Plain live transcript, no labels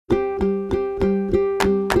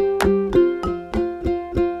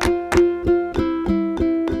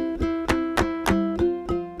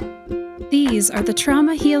These are the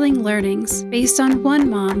trauma healing learnings based on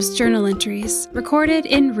one mom's journal entries recorded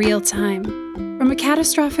in real time from a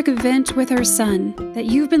catastrophic event with her son that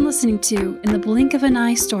you've been listening to in the blink of an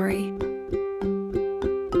eye story.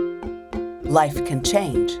 Life can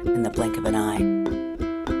change in the blink of an eye.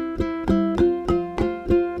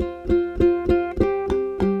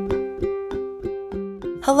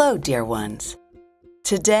 Hello, dear ones.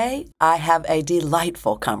 Today, I have a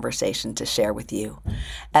delightful conversation to share with you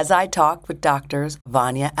as I talk with doctors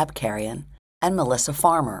Vania Apkarian and Melissa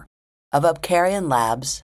Farmer of Apkarian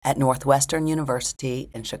Labs at Northwestern University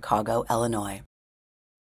in Chicago, Illinois.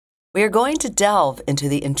 We are going to delve into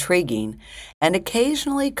the intriguing and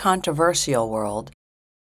occasionally controversial world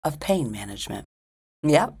of pain management.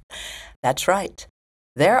 Yep, that's right.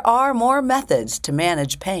 There are more methods to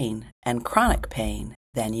manage pain and chronic pain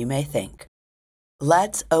than you may think.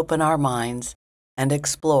 Let's open our minds and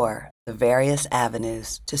explore the various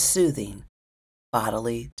avenues to soothing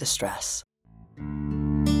bodily distress.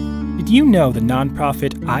 Did you know the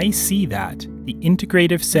nonprofit I See That, the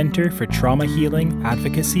Integrative Center for Trauma Healing,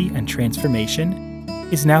 Advocacy, and Transformation,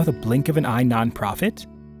 is now the Blink of an Eye nonprofit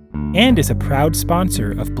and is a proud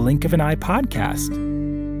sponsor of Blink of an Eye podcast?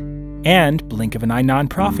 And Blink of an Eye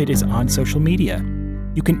nonprofit is on social media.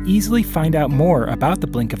 You can easily find out more about the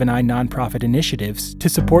Blink of an Eye nonprofit initiatives to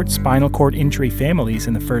support spinal cord injury families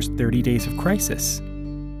in the first 30 days of crisis.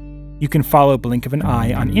 You can follow Blink of an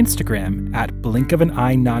Eye on Instagram at Blink of an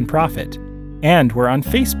Eye Nonprofit, and we're on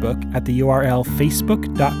Facebook at the URL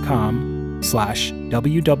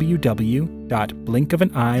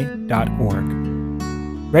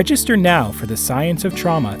facebook.com/www.blinkofaneye.org. Register now for the Science of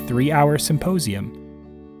Trauma 3-hour symposium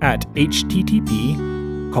at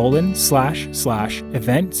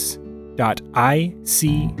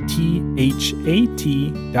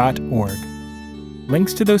http://events.icthat.org.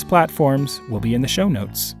 Links to those platforms will be in the show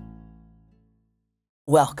notes.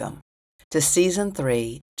 Welcome to Season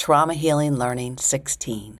 3, Trauma Healing Learning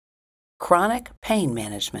 16, Chronic Pain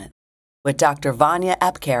Management with Dr. Vania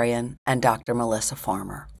Apkarian and Dr. Melissa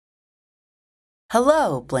Farmer.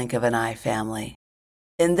 Hello, Blink of an Eye family.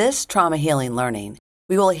 In this Trauma Healing Learning,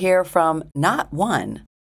 we will hear from not one,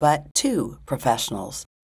 but two professionals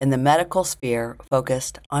in the medical sphere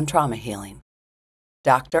focused on trauma healing.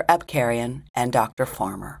 Dr. Apkarian and Dr.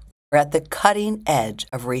 Farmer are at the cutting edge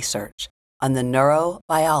of research on the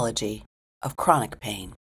neurobiology of chronic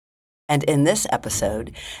pain. And in this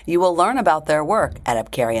episode, you will learn about their work at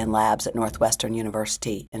Apkarian Labs at Northwestern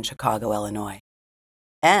University in Chicago, Illinois,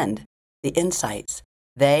 and the insights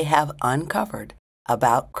they have uncovered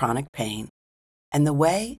about chronic pain and the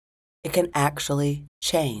way it can actually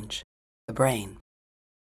change the brain.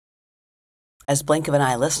 As Blink of an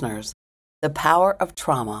Eye listeners, the power of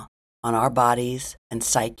trauma on our bodies and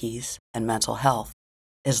psyches and mental health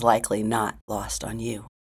is likely not lost on you.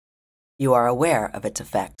 You are aware of its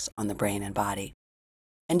effects on the brain and body,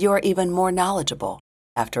 and you are even more knowledgeable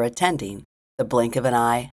after attending the Blink of an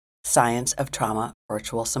Eye Science of Trauma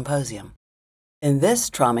virtual symposium. In this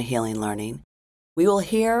trauma healing learning, we will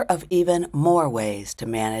hear of even more ways to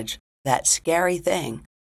manage that scary thing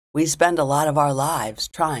we spend a lot of our lives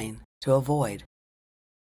trying to avoid: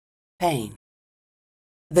 pain.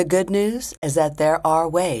 The good news is that there are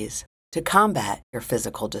ways to combat your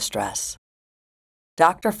physical distress.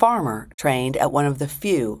 Dr. Farmer trained at one of the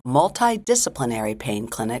few multidisciplinary pain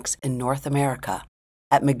clinics in North America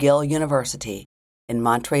at McGill University in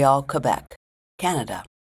Montreal, Quebec, Canada,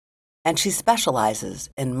 and she specializes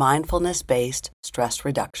in mindfulness-based stress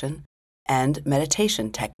reduction and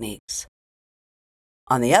meditation techniques.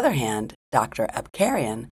 On the other hand, Dr.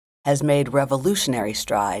 Apkarian has made revolutionary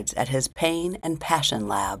strides at his Pain and Passion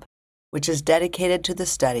Lab, which is dedicated to the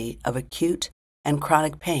study of acute and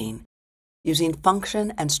chronic pain using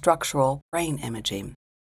function and structural brain imaging.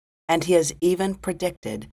 And he has even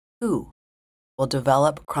predicted who will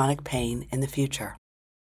develop chronic pain in the future.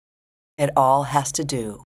 It all has to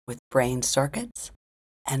do with brain circuits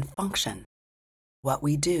and function, what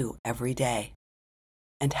we do every day,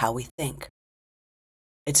 and how we think.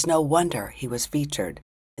 It's no wonder he was featured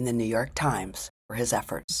in the New York Times for his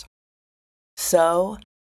efforts. So,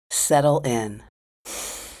 settle in.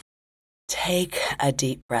 Take a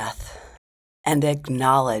deep breath and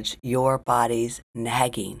acknowledge your body's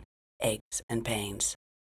nagging aches and pains.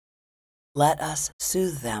 Let us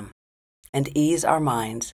soothe them and ease our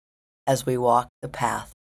minds as we walk the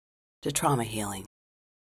path to trauma healing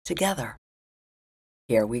together.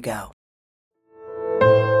 Here we go.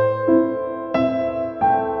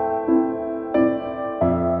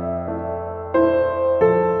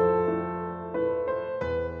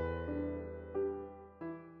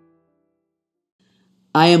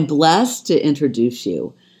 I am blessed to introduce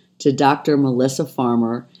you to Dr. Melissa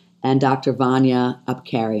Farmer and Dr. Vania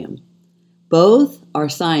Apkarian. Both are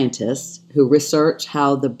scientists who research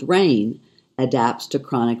how the brain adapts to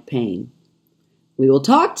chronic pain. We will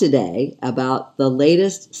talk today about the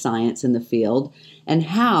latest science in the field and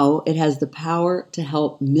how it has the power to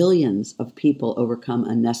help millions of people overcome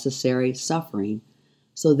unnecessary suffering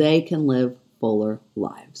so they can live fuller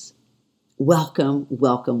lives. Welcome,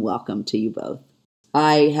 welcome, welcome to you both.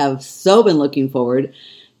 I have so been looking forward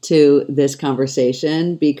to this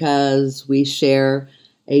conversation because we share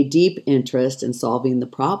a deep interest in solving the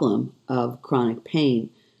problem of chronic pain,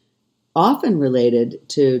 often related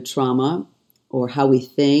to trauma or how we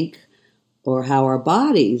think or how our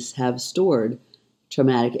bodies have stored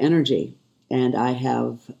traumatic energy. And I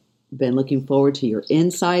have been looking forward to your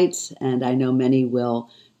insights, and I know many will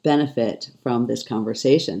benefit from this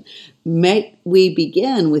conversation. May we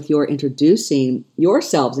begin with your introducing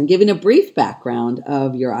yourselves and giving a brief background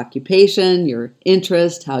of your occupation, your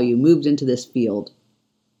interest, how you moved into this field.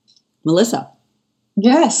 Melissa.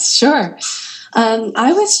 Yes, sure.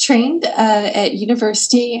 I was trained at the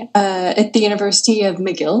University of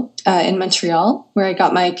McGill in Montreal, where I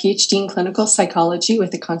got my PhD in clinical psychology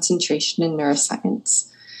with a concentration in neuroscience.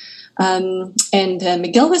 And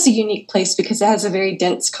McGill was a unique place because it has a very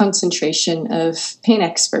dense concentration of pain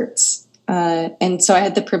experts. And so I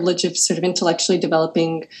had the privilege of sort of intellectually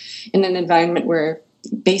developing in an environment where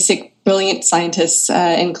basic, brilliant scientists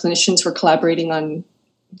and clinicians were collaborating on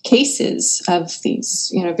cases of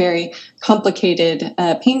these, very complicated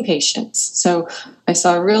pain patients. So I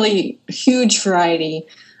saw a really huge variety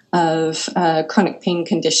of chronic pain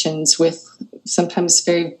conditions with sometimes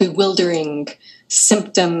very bewildering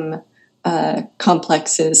symptom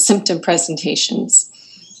complexes, symptom presentations.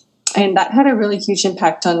 And that had a really huge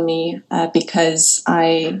impact on me because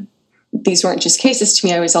these weren't just cases to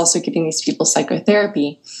me. I was also giving these people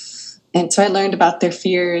psychotherapy. And so I learned about their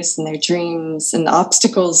fears and their dreams and the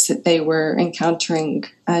obstacles that they were encountering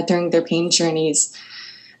during their pain journeys.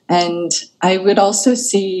 And I would also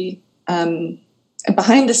see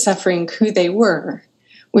behind the suffering who they were,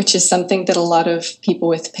 which is something that a lot of people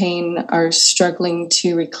with pain are struggling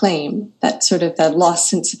to reclaim, that sort of that lost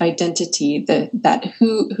sense of identity, that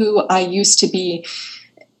who I used to be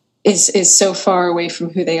is so far away from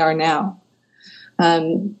who they are now.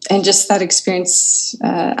 And just that experience,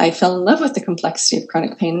 I fell in love with the complexity of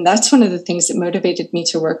chronic pain. And that's one of the things that motivated me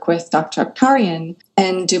to work with Dr. Apkarian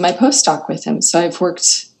and do my postdoc with him. So I've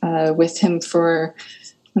worked with him for,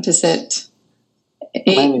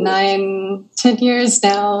 8, 9, 10 years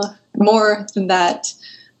now, more than that.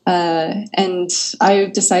 And I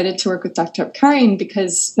decided to work with Dr. Apkarian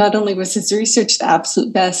because not only was his research the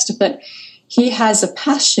absolute best, but he has a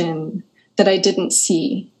passion that I didn't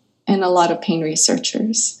see in a lot of pain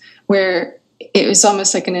researchers, where it was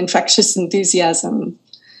almost like an infectious enthusiasm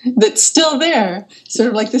that's still there, sort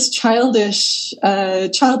of like this childlike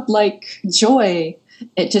joy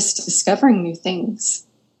at just discovering new things.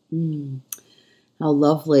 How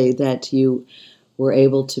lovely that you were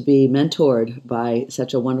able to be mentored by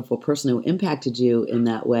such a wonderful person who impacted you in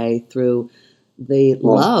that way through the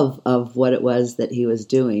love of what it was that he was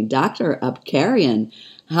doing. Dr. Apkarian,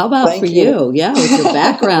 how about Thank for you? Yeah, with your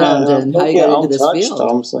background and how you got into this field.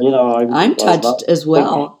 I'm touched as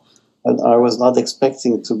well. And I was not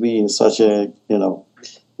expecting to be in such a,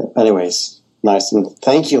 anyways, nice. And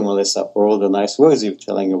thank you, Melissa, for all the nice words you're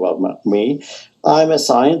telling about me. I'm a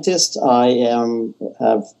scientist. I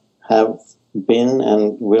have been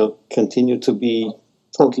and will continue to be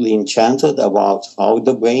totally enchanted about how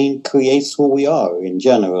the brain creates who we are in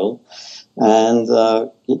general. And,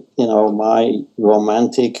 my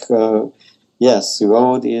romantic,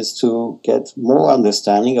 road is to get more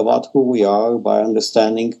understanding about who we are by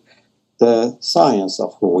understanding the science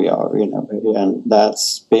of who we are, and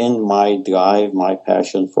that's been my drive, my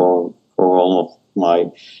passion for all of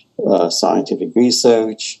my scientific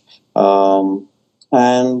research. And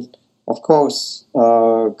of course,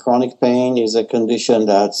 chronic pain is a condition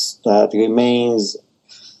that remains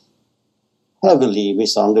heavily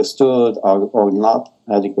misunderstood or not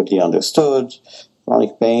adequately understood.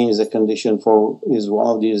 Chronic pain is is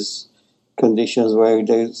one of these conditions where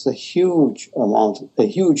there's a huge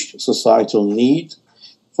societal need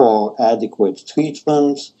for adequate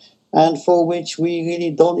treatment, and for which we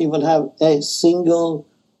really don't even have a single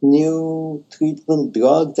new treatment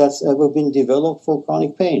drug that's ever been developed for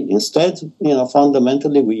chronic pain. Instead,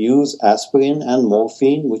 fundamentally we use aspirin and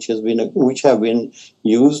morphine, which have been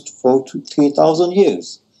used for 3,000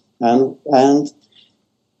 years, and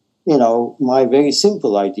my very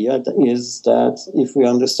simple idea is that if we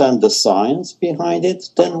understand the science behind it,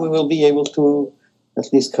 then we will be able to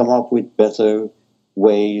at least come up with better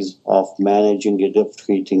ways of managing it, of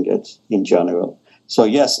treating it in general. So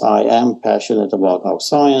yes, I am passionate about our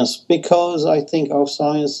science because I think our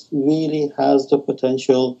science really has the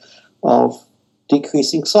potential of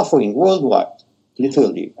decreasing suffering worldwide,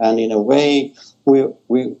 literally. And in a way,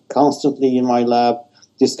 we're constantly in my lab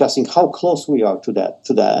discussing how close we are to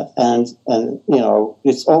that. And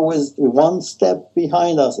it's always one step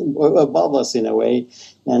behind us, or above us in a way,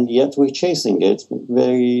 and yet we're chasing it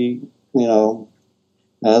very,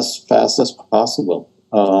 as fast as possible.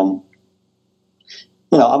 I'm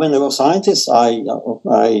a neuroscientist.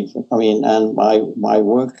 And my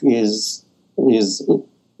work is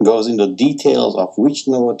goes into details of which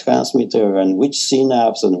neurotransmitter and which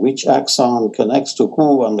synapse and which axon connects to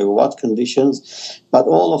who under what conditions. But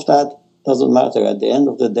all of that doesn't matter. At the end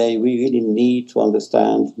of the day, we really need to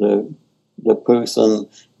understand the person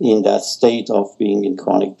in that state of being in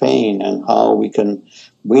chronic pain and how we can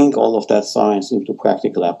bring all of that science into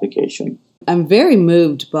practical application. I'm very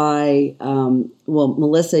moved by,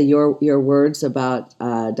 Melissa, your words about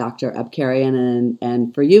Dr. Apkarian,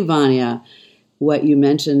 and for you, Vania, what you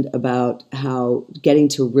mentioned about how getting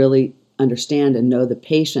to really understand and know the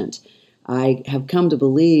patient. I have come to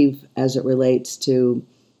believe, as it relates to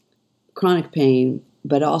chronic pain,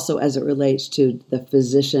 but also as it relates to the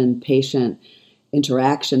physician-patient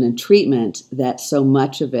interaction and treatment, that so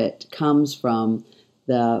much of it comes from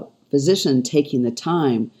the physician taking the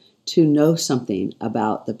time to know something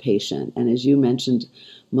about the patient. And as you mentioned,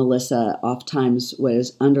 Melissa, oftentimes what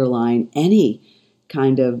is underlying any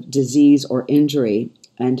kind of disease or injury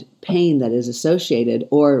and pain that is associated,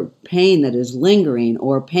 or pain that is lingering,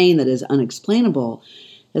 or pain that is unexplainable,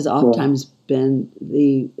 has oftentimes been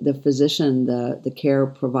the physician, the care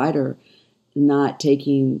provider, not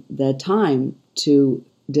taking the time to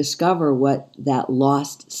discover what that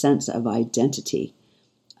lost sense of identity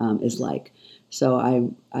is like. So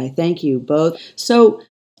I thank you both. So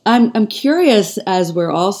I'm curious, as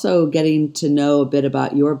we're also getting to know a bit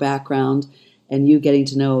about your background and you getting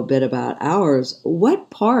to know a bit about ours, what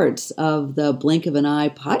parts of the Blink of an Eye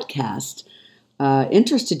podcast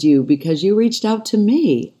interested you? Because you reached out to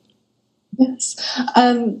me. Yes.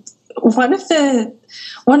 One of the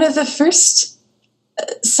first,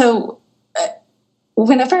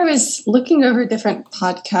 whenever I was looking over different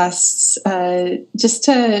podcasts,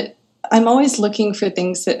 I'm always looking for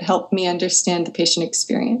things that help me understand the patient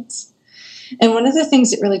experience. And one of the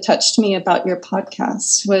things that really touched me about your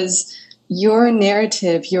podcast was your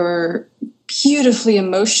narrative, your beautifully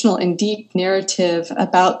emotional and deep narrative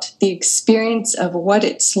about the experience of what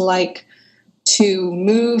it's like to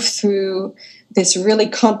move through this really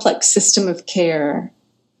complex system of care.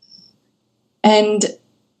 And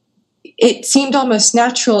it seemed almost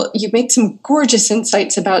natural. You made some gorgeous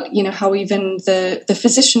insights about, how even the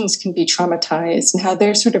physicians can be traumatized and how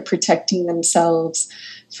they're sort of protecting themselves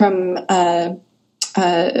from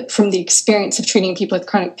the experience of treating people with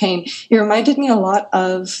chronic pain. It reminded me a lot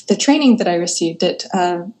of the training that I received at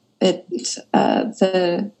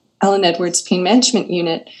the Allen Edwards Pain Management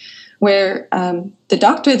Unit, where the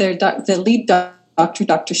doctor there, the lead doctor,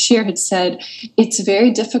 Dr. Shear, had said, it's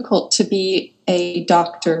very difficult to be a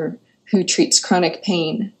doctor who treats chronic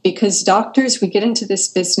pain, because doctors, we get into this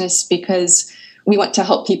business because we want to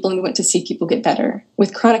help people and we want to see people get better.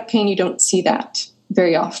 With chronic pain, you don't see that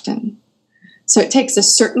very often. So it takes a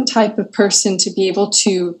certain type of person to be able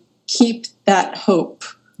to keep that hope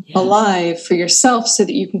alive for yourself so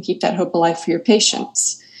that you can keep that hope alive for your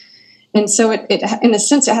patients. And so it in a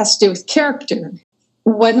sense, it has to do with character.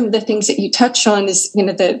 One of the things that you touch on is,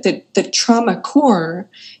 the trauma core.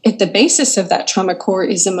 At the basis of that trauma core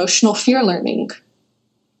is emotional fear learning.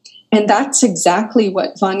 And that's exactly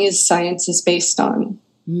what Vania's science is based on.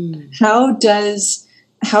 Mm. How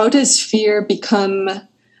does fear become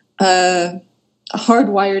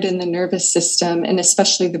hardwired in the nervous system, and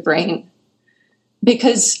especially the brain?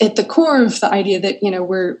 Because at the core of the idea that,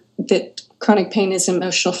 that chronic pain is an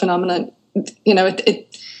emotional phenomenon,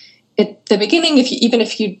 at the beginning,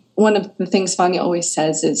 one of the things Vania always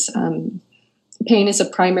says is pain is a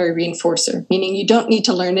primary reinforcer, meaning you don't need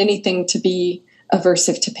to learn anything to be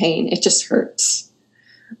aversive to pain. It just hurts.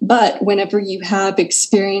 But whenever you have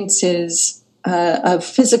experiences of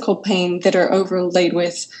physical pain that are overlaid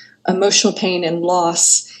with emotional pain and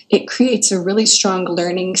loss, it creates a really strong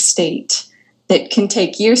learning state that can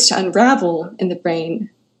take years to unravel in the brain.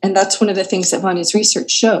 And that's one of the things that Vania's research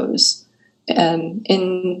shows.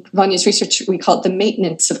 In Vania's research, we call it the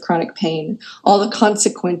maintenance of chronic pain, all the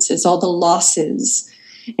consequences, all the losses.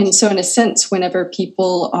 And so in a sense, whenever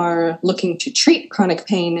people are looking to treat chronic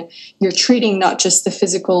pain, you're treating not just the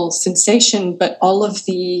physical sensation, but all of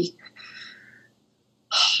the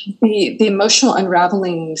emotional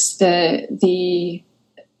unravelings, the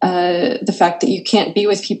fact that you can't be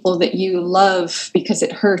with people that you love because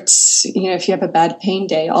it hurts, if you have a bad pain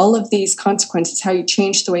day, all of these consequences, how you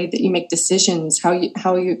change the way that you make decisions, how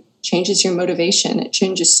you changes your motivation. It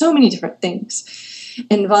changes so many different things.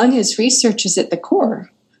 And Vania's research is at the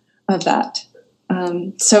core of that.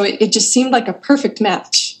 So it just seemed like a perfect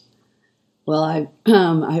match. Well,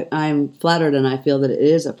 I'm flattered, and I feel that it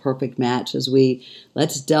is a perfect match.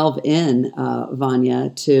 Let's delve in, Vania,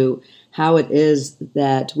 to how it is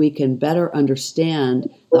that we can better understand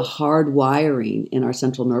the hard wiring in our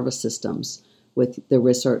central nervous systems with the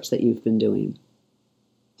research that you've been doing.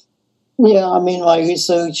 Yeah, I mean, my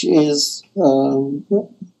research is,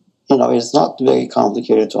 it's not very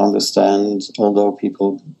complicated to understand, although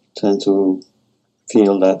people tend to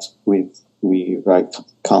feel that we write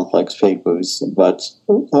complex papers. But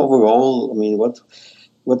overall, I mean, what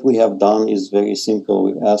we have done is very simple.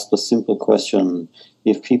 We've asked a simple question.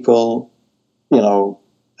 If people,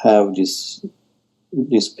 have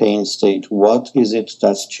this pain state, what is it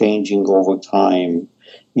that's changing over time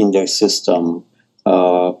in their system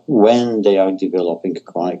when they are developing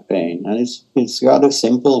chronic pain? And it's rather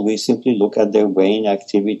simple. We simply look at their brain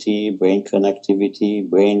activity, brain connectivity,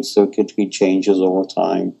 brain circuitry changes over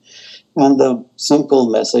time. And the simple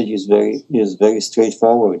message is very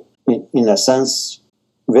straightforward. In a sense,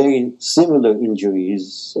 very similar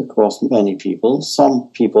injuries across many people. Some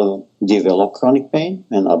people develop chronic pain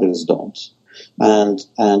and others don't. And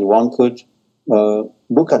one could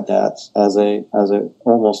look at that as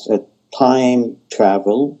almost a time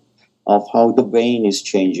travel of how the brain is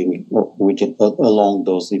changing along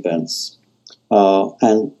those events.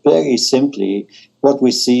 And very simply, what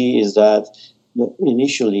we see is that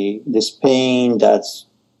initially this pain that's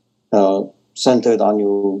centered on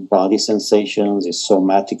your body sensations is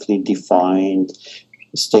somatically defined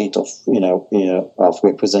state of of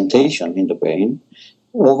representation in the brain.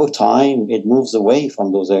 Over time, it moves away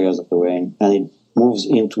from those areas of the brain and it moves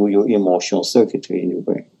into your emotional circuitry in your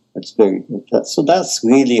brain. So that's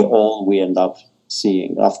really all we end up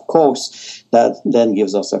seeing. Of course, that then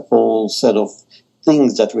gives us a whole set of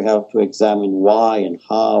things that we have to examine: why and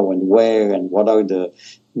how and where and what are the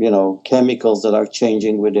chemicals that are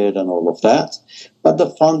changing with it and all of that. But the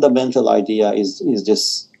fundamental idea is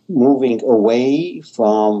this moving away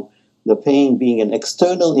from the pain being an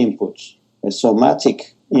external input, a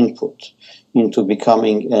somatic input, into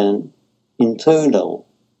becoming an internal,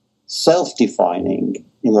 self-defining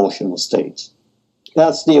emotional state.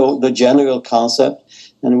 That's the general concept,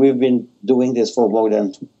 and we've been doing this for more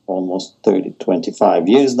than almost 25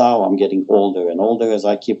 years now. I'm getting older and older as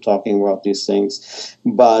I keep talking about these things,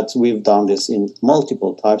 but we've done this in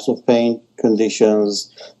multiple types of pain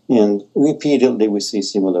conditions, and repeatedly we see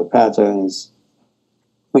similar patterns.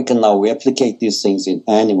 We can now replicate these things in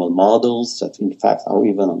animal models that, in fact,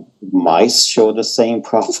 even mice show the same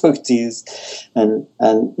properties, and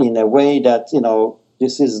in a way that,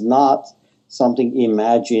 this is not something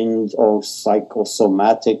imagined or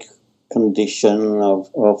psychosomatic condition of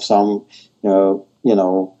some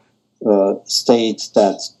state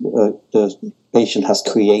that the patient has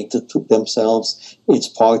created to themselves. It's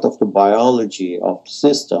part of the biology of the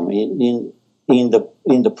system in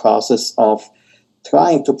the process of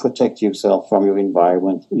trying to protect yourself from your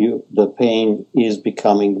environment. The pain is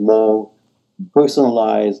becoming more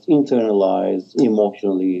personalized, internalized,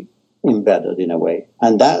 emotionally embedded in a way,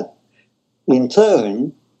 and that in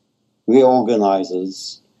turn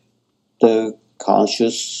reorganizes the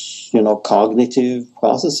conscious, cognitive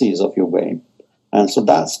processes of your brain. And so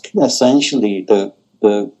that's essentially the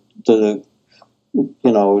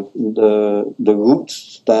route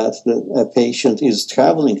that a patient is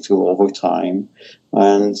traveling through over time.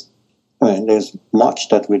 And there's much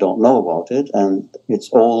that we don't know about it, and it's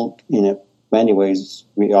all, in many ways,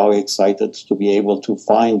 we are excited to be able to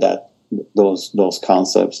find those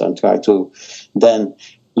concepts and try to then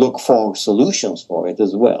look for solutions for it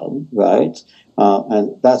as well, right?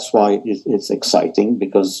 And that's why it's exciting,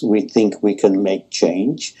 because we think we can make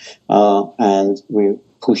change, and we're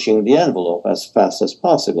pushing the envelope as fast as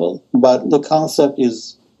possible. But the concept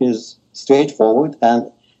is straightforward,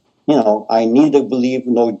 and I neither believe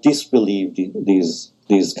nor disbelieve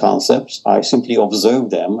these concepts. I simply observe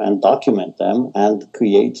them and document them and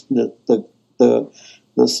create the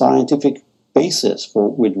scientific basis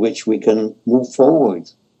with which we can move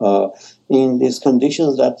forward in these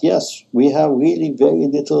conditions that, yes, we have really very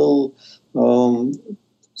little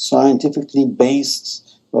scientifically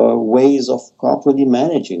based ways of properly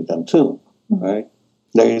managing them too, right?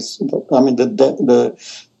 There is,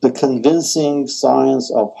 the convincing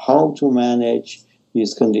science of how to manage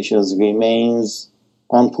these conditions remains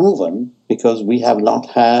unproven because we have not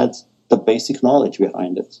had the basic knowledge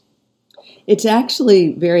behind it. It's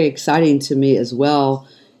actually very exciting to me as well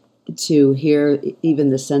to hear even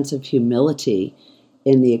the sense of humility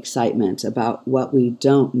in the excitement about what we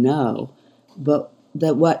don't know, but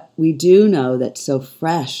that what we do know that's so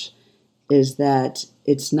fresh is that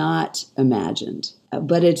it's not imagined,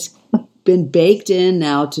 but it's been baked in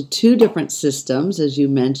now to two different systems, as you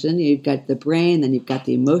mentioned. You've got the brain, then you've got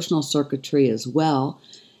the emotional circuitry as well,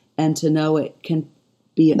 and to know it can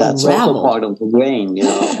be That's unraveled. also part of the brain,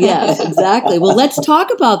 Yes, exactly. Well, let's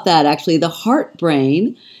talk about that, actually, the heart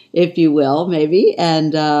brain, if you will, maybe,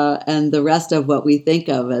 and the rest of what we think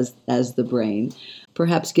of as the brain.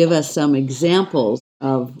 Perhaps give us some examples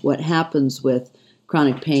of what happens with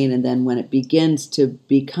chronic pain and then when it begins to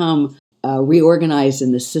become reorganized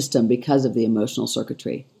in the system because of the emotional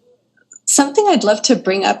circuitry. Something I'd love to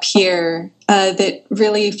bring up here that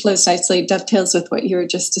really flows nicely, dovetails with what you were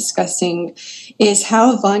just discussing, is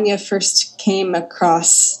how Vania first came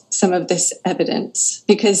across some of this evidence.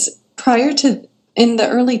 Because in the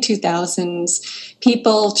early 2000s,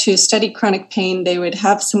 people to study chronic pain, they would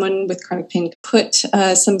have someone with chronic pain put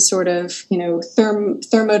some sort of,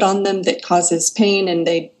 thermode on them that causes pain, and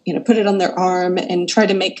they, put it on their arm and try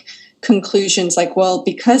to make conclusions like, well,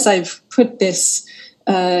 because I've put this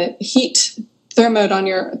heat thermode on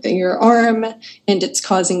your arm and it's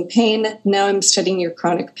causing pain, now I'm studying your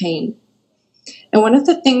chronic pain. And one of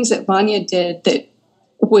the things that Vania did that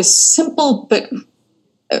was simple but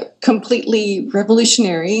completely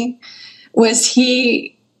revolutionary was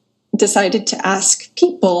he decided to ask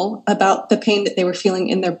people about the pain that they were feeling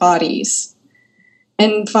in their bodies.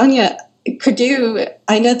 And Vania,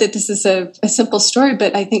 I know that this is a simple story,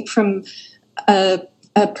 but I think from a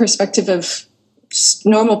perspective of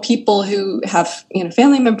normal people who have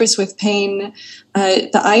family members with pain,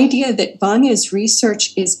 the idea that Vania's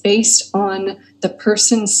research is based on the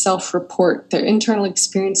person's self-report, their internal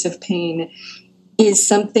experience of pain, is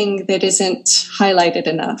something that isn't highlighted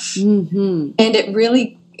enough. Mm-hmm. And it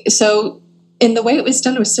really, so in the way it was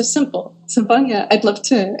done, it was so simple. So Vania, I'd love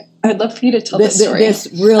for you to tell this story. This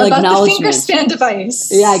real about acknowledgement. The finger span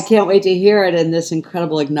device. Yeah, I can't wait to hear it, and this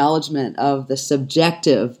incredible acknowledgement of the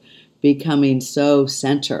subjective becoming so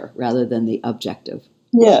center rather than the objective.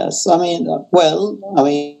 Yes, what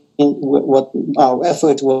our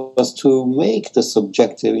effort was to make the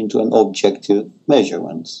subjective into an objective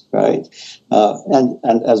measurement, right? And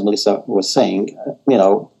as Melissa was saying,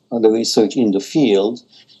 the research in the field,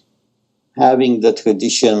 having the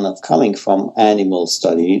tradition of coming from animal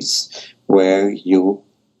studies, where you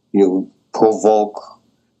provoke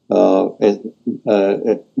by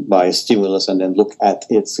a stimulus and then look at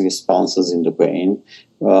its responses in the brain.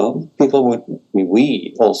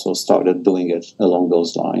 We also started doing it along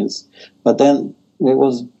those lines. But then it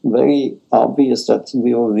was very obvious that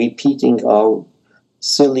we were repeating our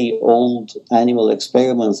silly old animal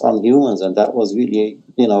experiments on humans, and that was really,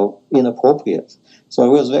 inappropriate. So it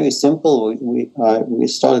was very simple. We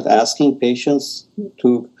started asking patients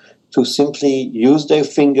to simply use their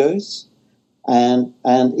fingers and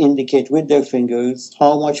indicate with their fingers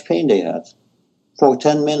how much pain they had for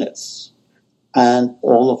 10 minutes. And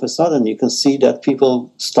all of a sudden, you can see that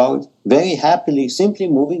people start very happily simply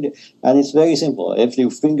moving. And it's very simple. If your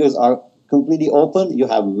fingers are completely open, you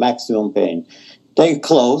have maximum pain. They're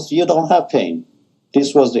closed, you don't have pain.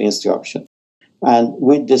 This was the instruction. And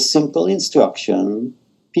with this simple instruction,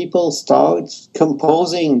 people start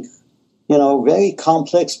composing, very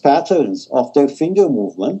complex patterns of their finger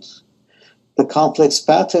movement. The complex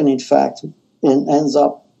pattern, in fact, ends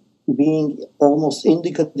up being almost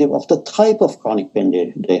indicative of the type of chronic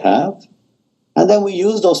pain they have. And then we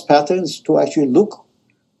use those patterns to actually look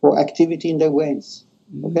for activity in their brains.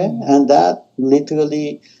 Okay? And that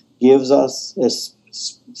literally gives us a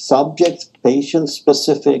subject,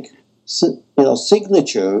 patient-specific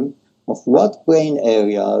signature of what brain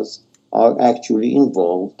areas are actually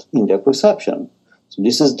involved in their perception. So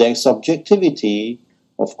this is their subjectivity,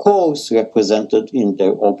 of course, represented in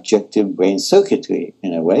their objective brain circuitry,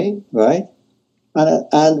 in a way, right?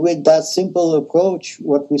 And with that simple approach,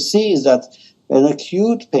 what we see is that an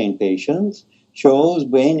acute pain patient shows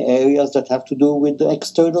brain areas that have to do with the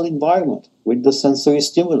external environment, with the sensory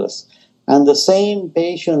stimulus. And the same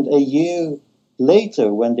patient a year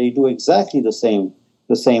later, when they do exactly the same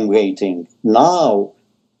rating, now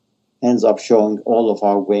ends up showing all of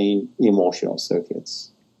our brain emotional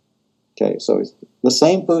circuits. Okay, so it's the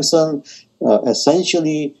same person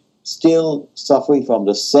essentially still suffering from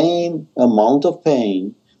the same amount of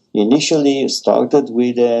pain. Initially, it started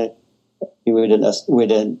with the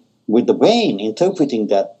brain interpreting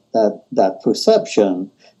that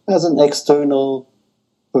perception as an external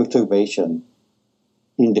perturbation,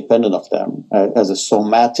 independent of them, as a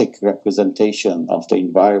somatic representation of the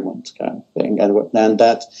environment kind of thing. And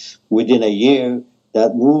that within a year,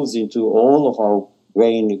 that moves into all of our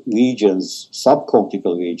brain regions,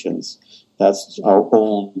 subcortical regions. That's our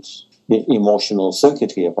own emotional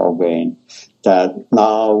circuitry of our brain that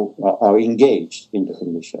now are engaged in the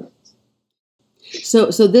condition. So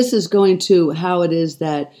this is going to how it is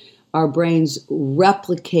that our brains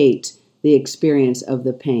replicate the experience of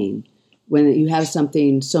the pain. When you have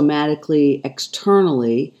something somatically,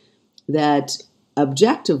 externally, that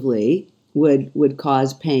objectively would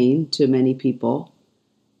cause pain to many people.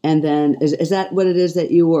 And then, is that what it is that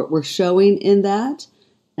you were showing in that?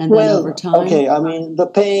 And then over time? Okay, I mean, the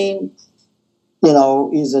pain,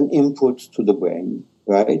 is an input to the brain,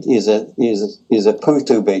 right? Is a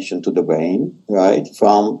perturbation to the brain, right?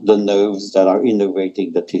 From the nerves that are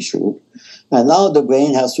innervating the tissue. And now the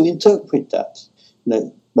brain has to interpret that.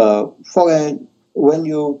 When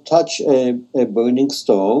you touch a burning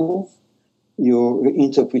stove, your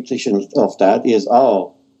interpretation of that is,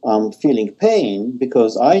 I'm feeling pain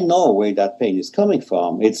because I know where that pain is coming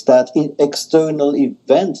from. It's that external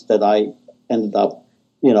event that I ended up,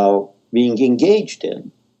 being engaged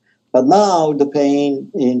in. But now that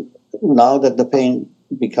the pain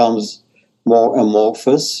becomes more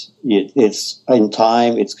amorphous, it's in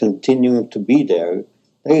time, it's continuing to be there.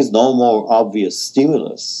 There is no more obvious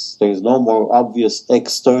stimulus. There is no more obvious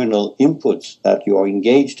external input that you are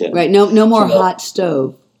engaged in. Right. No more hot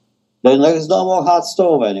stove. Then there is no more hot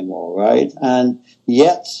stove anymore, right? And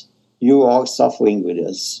yet you are suffering with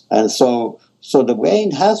this. And so the brain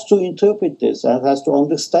has to interpret this and has to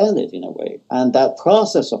understand it in a way. And that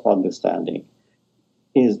process of understanding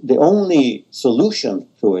is the only solution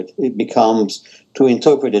to it. It becomes to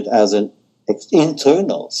interpret it as an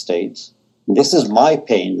internal state. This is my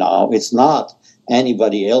pain now. It's not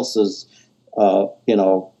anybody else's,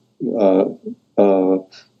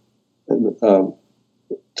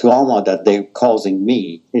 trauma that they're causing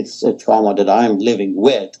me. It's a trauma that I'm living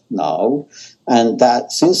with now. And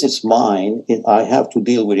that since it's mine, I have to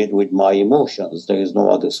deal with it with my emotions. There is no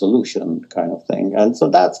other solution kind of thing. And so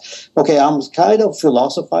that's, okay, I'm kind of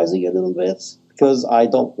philosophizing a little bit because I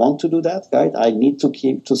don't want to do that, right? I need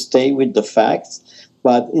to stay with the facts.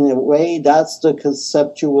 But in a way, that's the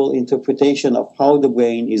conceptual interpretation of how the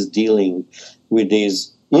brain is dealing with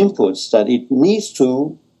these inputs that it needs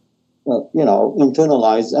to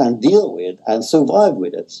internalize and deal with and survive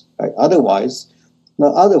with it. Right? Otherwise,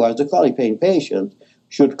 the chronic pain patient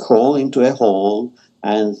should crawl into a hole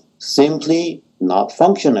and simply not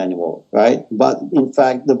function anymore, right? But in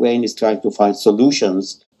fact, the brain is trying to find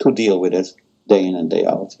solutions to deal with it day in and day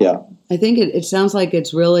out. Yeah. I think it sounds like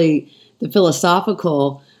it's really the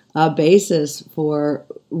philosophical basis for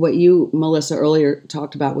what you, Melissa, earlier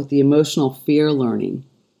talked about with the emotional fear learning.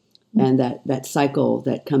 And that cycle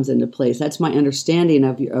that comes into place. That's my understanding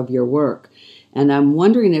of your work. And I'm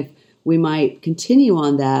wondering if we might continue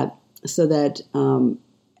on that so that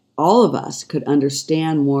all of us could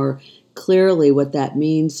understand more clearly what that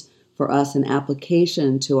means for us in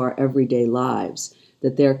application to our everyday lives,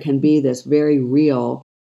 that there can be this very real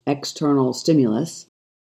external stimulus,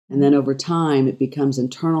 and then over time it becomes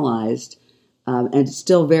internalized and it's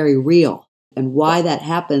still very real, and why that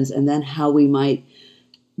happens, and then how we might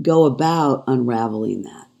go about unraveling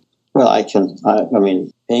that. Well, I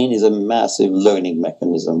mean, pain is a massive learning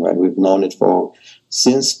mechanism, right? We've known it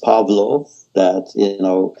since Pavlov, that,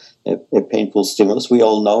 a painful stimulus, we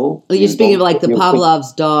all know. Well, you're speaking of like the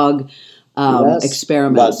Pavlov's dog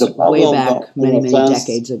experiments way back many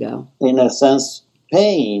decades ago. In a sense,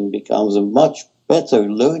 pain becomes a much better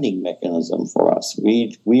learning mechanism for us.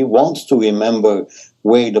 We want to remember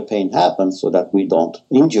where the pain happens so that we don't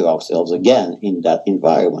injure ourselves again in that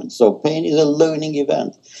environment. So pain is a learning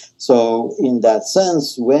event. So in that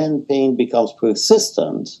sense, when pain becomes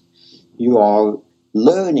persistent, you are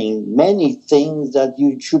learning many things that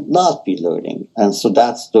you should not be learning. And so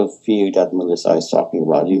that's the fear that Melissa is talking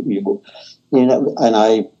about. And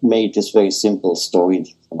I made this very simple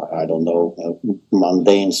story, I don't know, a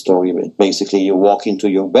mundane story, but basically you walk into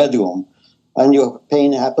your bedroom and your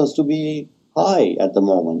pain happens to be high at the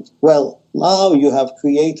moment. Well, now you have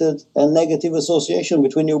created a negative association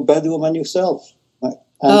between your bedroom and yourself. Right?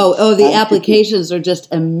 The applications are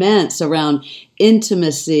just immense around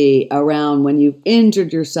intimacy, around when you've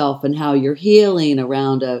injured yourself and how you're healing,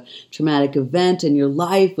 around a traumatic event in your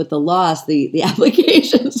life with the loss. The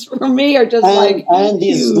applications for me are just and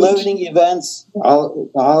these huge. learning events are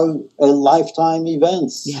lifetime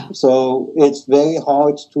events. Yeah. So it's very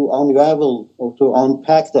hard to unravel or to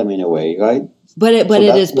unpack them in a way, right? But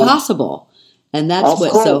it is possible. And that's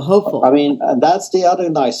what's so hopeful. I mean, and that's the other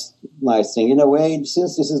nice thing. In a way,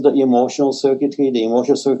 since this is the emotional circuitry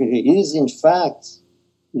is, in fact,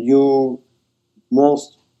 your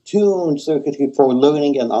most tuned circuitry for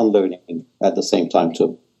learning and unlearning at the same time,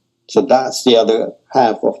 too. So that's the other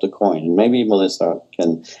half of the coin. Maybe Melissa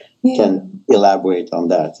can elaborate on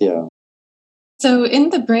that, yeah. So in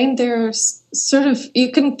the brain, there's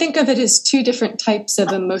you can think of it as two different types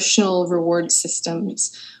of emotional reward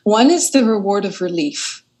systems. One is the reward of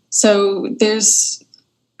relief. So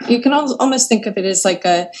you can almost think of it as like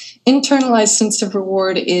a internalized sense of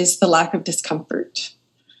reward is the lack of discomfort.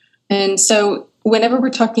 And so whenever we're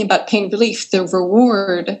talking about pain relief, the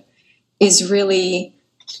reward is really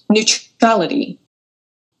neutrality,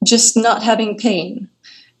 just not having pain.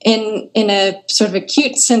 In a sort of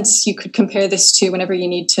acute sense, you could compare this to whenever you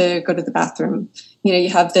need to go to the bathroom. You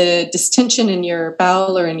have the distension in your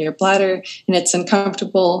bowel or in your bladder, and it's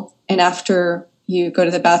uncomfortable. And after you go to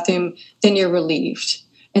the bathroom, then you're relieved.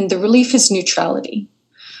 And the relief is neutrality.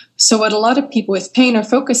 So what a lot of people with pain are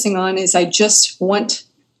focusing on is, I just want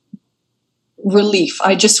relief.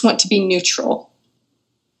 I just want to be neutral.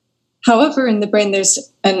 However, in the brain,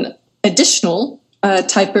 there's an additional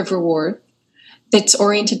type of reward that's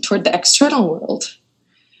oriented toward the external world.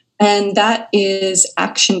 And that is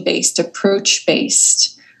action-based,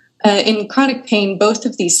 approach-based. In chronic pain, both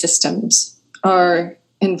of these systems are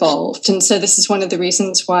involved. And so this is one of the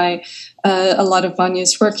reasons why a lot of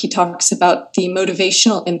Vania's work, he talks about the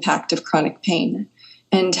motivational impact of chronic pain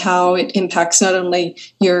and how it impacts not only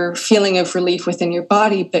your feeling of relief within your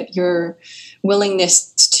body, but your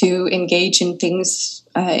willingness to engage in things,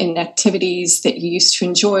 in activities that you used to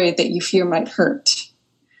enjoy that you fear might hurt.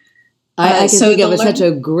 I can think of such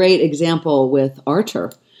a great example with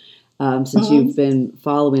Archer, since you've been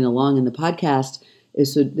following along in the podcast.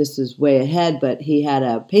 So this is way ahead, but he had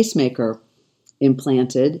a pacemaker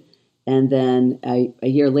implanted, and then a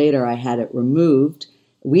year later I had it removed.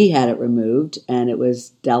 We had it removed, and it was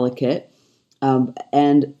delicate.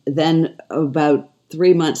 And then about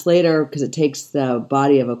 3 months later, because it takes the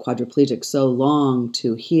body of a quadriplegic so long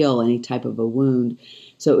to heal any type of a wound,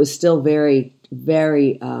 so it was still very,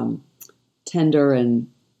 very tender and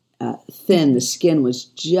thin. The skin was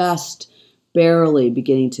just barely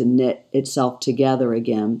beginning to knit itself together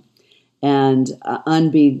again. And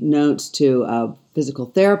unbeknownst to a physical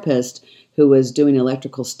therapist who was doing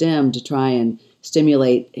electrical stim to try and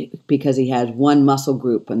stimulate, because he had one muscle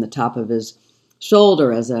group on the top of his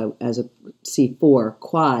shoulder as a C4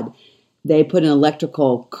 quad, they put an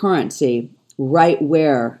electrical current right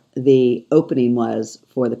where the opening was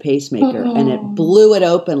for the pacemaker, and it blew it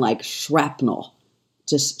open like shrapnel,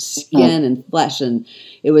 just skin and flesh, and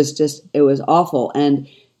it was awful. And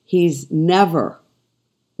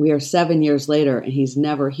we are 7 years later, and he's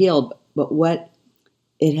never healed. But what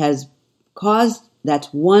it has caused, that's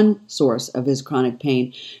one source of his chronic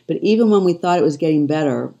pain. But even when we thought it was getting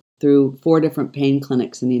better through 4 different pain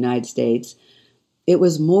clinics in the United States, it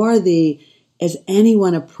was more as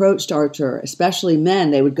anyone approached Archer, especially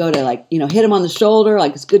men, they would go to hit him on the shoulder,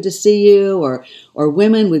 like, it's good to see you, or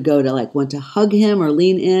women would go to want to hug him or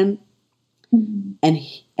lean in. Mm-hmm.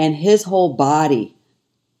 And his whole body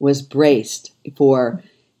was braced for,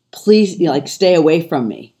 please, stay away from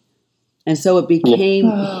me. And so it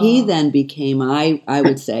became, he then became, I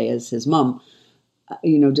would say, as his mom,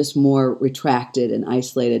 just more retracted and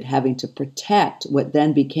isolated, having to protect what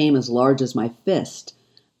then became as large as my fist,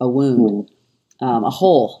 a wound, a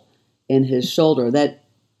hole in his shoulder that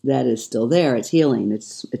is still there. It's healing.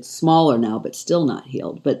 It's smaller now, but still not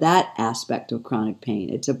healed. But that aspect of chronic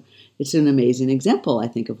pain, it's an amazing example, I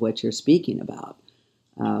think, of what you're speaking about.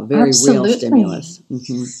 Very Absolutely. Real stimulus.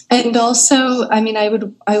 Mm-hmm. And also, I mean, I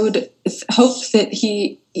would hope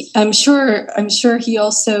that I'm sure he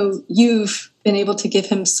also, you've been able to give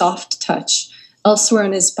him soft touch elsewhere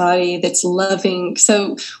in his body that's loving.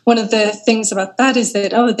 So one of the things about that is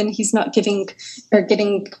that, then he's not giving or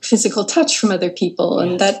getting physical touch from other people.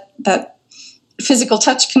 Yes. And that physical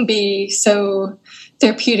touch can be so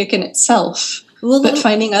therapeutic in itself. But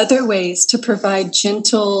finding other ways to provide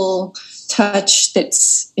gentle touch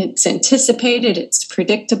it's anticipated, it's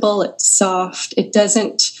predictable, it's soft, it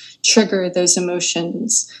doesn't trigger those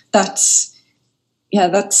emotions. That's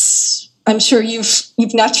I'm sure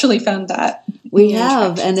you've naturally found that. We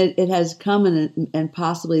have, and it has come, and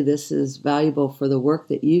possibly this is valuable for the work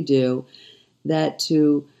that you do, that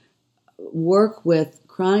to work with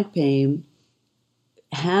chronic pain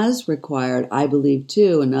has required, I believe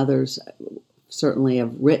too, and others certainly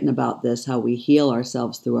have written about this, how we heal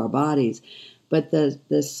ourselves through our bodies, but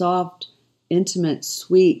the soft, intimate,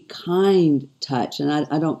 sweet, kind touch, and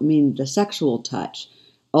I don't mean the sexual touch,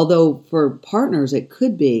 although for partners it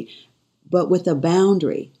could be, but with a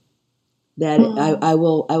boundary that I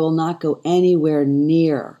will not go anywhere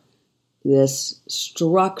near this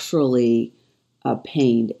structurally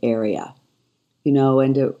pained area,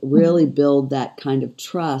 and to really build that kind of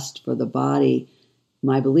trust for the body.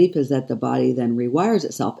 My belief is that the body then rewires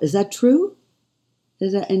itself. Is that true?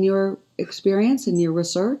 Is that in your experience, in your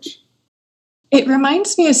research? It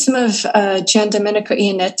reminds me of some of Giandomenico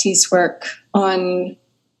Iannetti's work on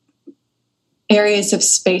areas of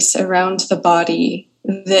space around the body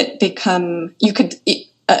that become,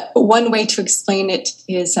 one way to explain it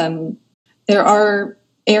is there are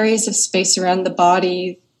areas of space around the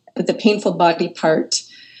body, the painful body part,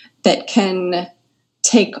 that can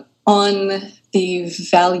take on the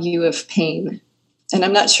value of pain. And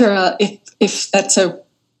I'm not sure if that's a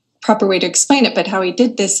proper way to explain it, but how he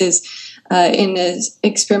did this is in an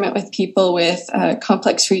experiment with people with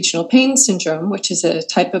complex regional pain syndrome, which is a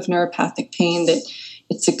type of neuropathic pain that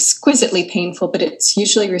it's exquisitely painful, but it's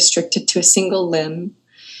usually restricted to a single limb.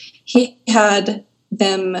 He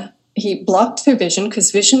blocked their vision,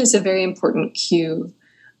 because vision is a very important cue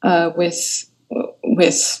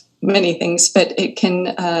with many things, but it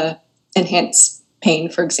can enhance pain,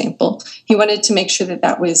 for example. He wanted to make sure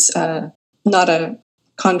that was not a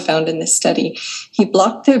confound in this study. He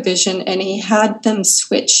blocked their vision and he had them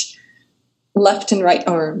switch left and right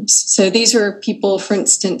arms. So these were people, for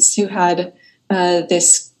instance, who had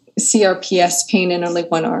this CRPS pain in only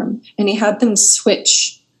one arm, and he had them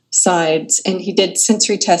switch sides, and he did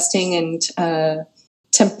sensory testing and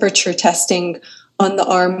temperature testing on the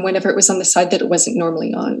arm whenever it was on the side that it wasn't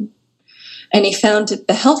normally on. And he found that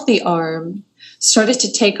the healthy arm started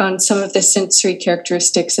to take on some of the sensory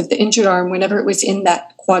characteristics of the injured arm whenever it was in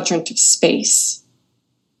that quadrant of space.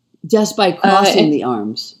 Just by crossing the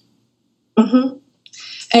arms. Mm-hmm.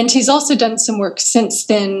 And he's also done some work since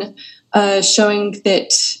then showing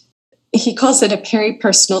that he calls it a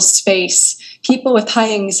peripersonal space. People with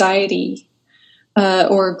high anxiety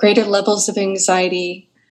or greater levels of anxiety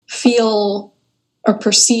feel or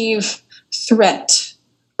perceive threat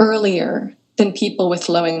earlier than people with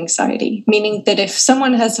low anxiety, meaning that if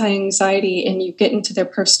someone has high anxiety and you get into their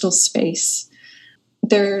personal space,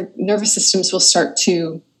 their nervous systems will start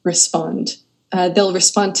to respond. They'll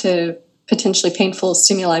respond to potentially painful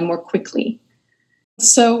stimuli more quickly.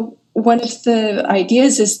 So one of the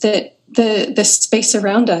ideas is that the space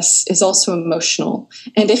around us is also emotional.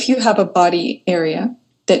 And if you have a body area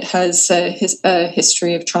that has a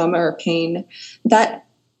history of trauma or pain, that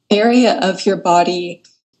area of your body,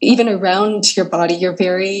 even around your body, you're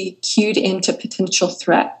very cued into potential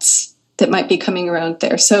threats that might be coming around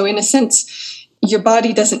there. So in a sense, your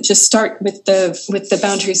body doesn't just start with the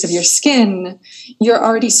boundaries of your skin. You're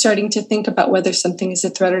already starting to think about whether something is a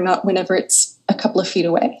threat or not whenever it's a couple of feet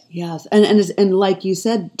away. Yes, and like you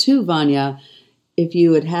said too, Vania, if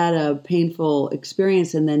you had a painful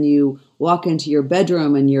experience and then you walk into your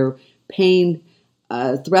bedroom and your pain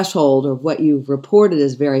threshold of what you've reported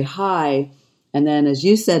is very high, and then, as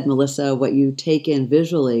you said, Melissa, what you take in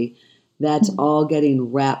visually, that's all getting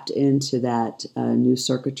wrapped into that new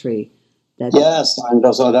circuitry. Yes,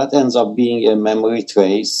 and so that ends up being a memory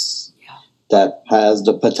trace that has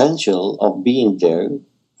the potential of being there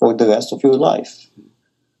for the rest of your life.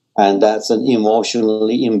 And that's an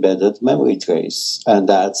emotionally embedded memory trace. And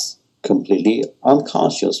that's completely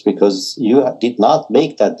unconscious because you did not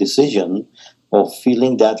make that decision of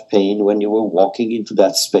feeling that pain when you were walking into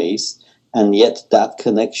that space. And yet that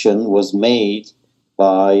connection was made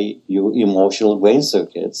by your emotional brain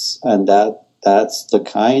circuits. And that's the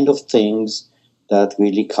kind of things that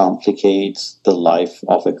really complicate the life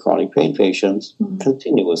of a chronic pain patient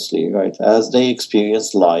continuously, right? As they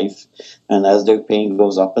experience life and as their pain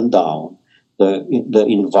goes up and down, the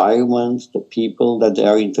environment, the people that they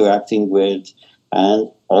are interacting with,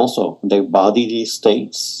 and also their bodily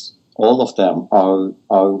states, all of them are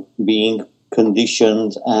being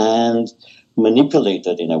conditioned and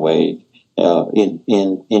manipulated in a way,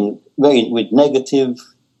 with negative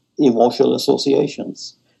emotional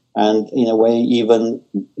associations. And in a way, even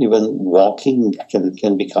walking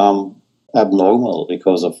can become abnormal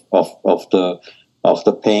because of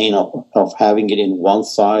the pain of having it in one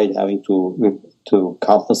side, having to to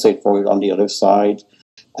compensate for it on the other side.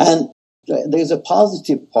 And there's a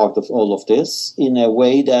positive part of all of this in a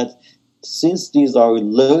way that since these are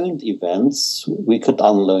learned events, we could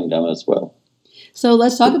unlearn them as well. So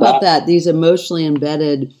let's talk about that. These emotionally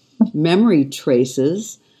embedded memory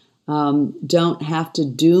traces don't have to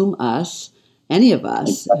doom us, any of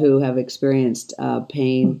us who have experienced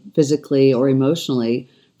pain physically or emotionally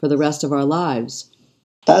for the rest of our lives.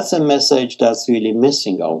 That's a message that's really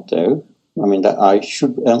missing out there. I mean, that I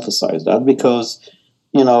should emphasize that because,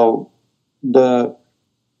 the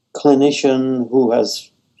clinician who has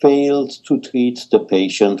failed to treat the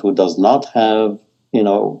patient, who does not have,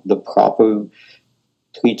 the proper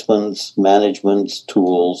treatment management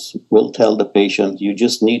tools, will tell the patient, you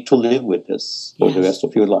just need to live with this for the rest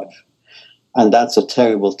of your life. And that's a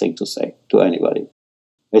terrible thing to say to anybody.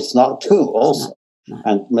 It's not true also. No.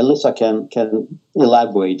 And Melissa can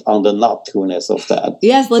elaborate on the not trueness of that.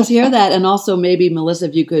 Yes, let's hear that. And also maybe, Melissa,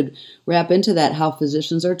 if you could wrap into that, how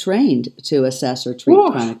physicians are trained to assess or treat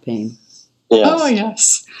chronic pain. Yes. Oh,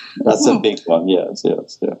 yes. That's a big one. Yes.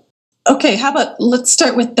 Okay, how about let's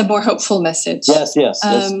start with the more hopeful message. Yes, let's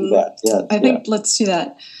do that. Yes, I think let's do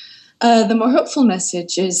that. The more hopeful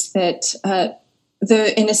message is that,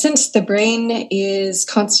 in a sense, the brain is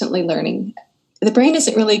constantly learning. The brain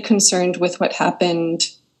isn't really concerned with what happened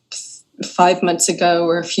 5 months ago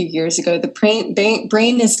or a few years ago. The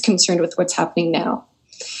brain is concerned with what's happening now.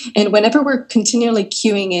 And whenever we're continually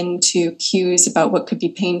cueing into cues about what could be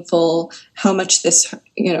painful, how much this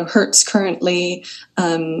hurts currently,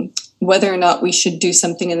 whether or not we should do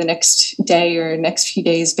something in the next day or next few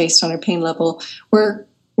days based on our pain level, we're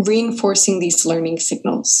reinforcing these learning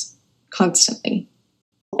signals constantly.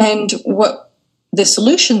 And what the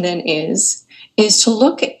solution then is to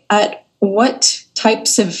look at what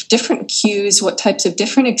types of different cues, what types of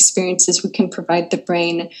different experiences we can provide the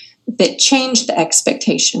brain that change the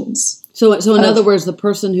expectations. So in other words, the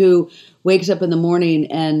person who wakes up in the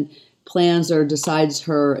morning and plans or decides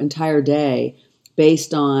her entire day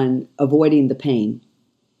based on avoiding the pain,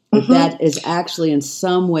 that is actually in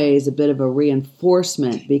some ways a bit of a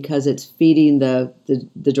reinforcement because it's feeding the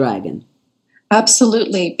dragon.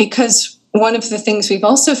 Absolutely, because one of the things we've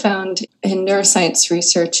also found in neuroscience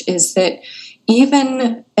research is that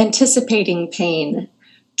even anticipating pain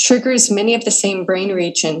triggers many of the same brain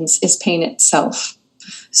regions as pain itself.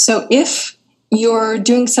 So if you're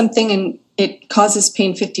doing something and it causes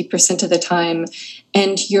pain 50% of the time,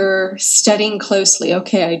 and you're studying closely,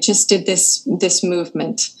 okay, I just did this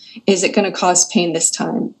movement. Is it going to cause pain this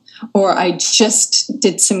time? Or I just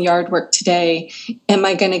did some yard work today. Am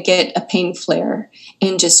I going to get a pain flare?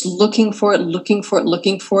 And just looking for it.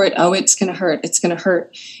 Oh, it's going to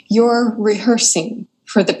hurt. You're rehearsing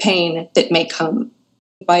for the pain that may come.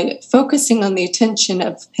 By focusing on the attention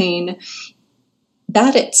of pain,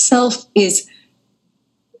 that itself is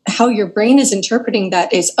how your brain is interpreting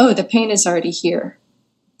that is, oh, the pain is already here.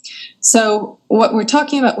 So what we're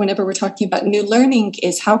talking about whenever we're talking about new learning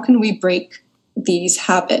is how can we break these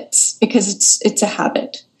habits, because it's a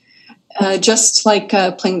habit. Just like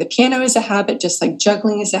playing the piano is a habit, just like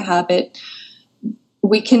juggling is a habit,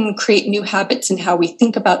 we can create new habits in how we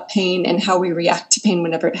think about pain and how we react to pain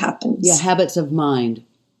whenever it happens. Yeah, habits of mind.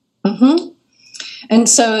 And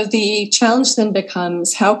so the challenge then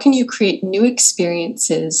becomes, how can you create new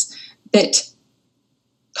experiences that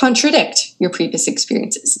contradict your previous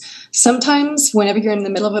experiences? Sometimes whenever you're in the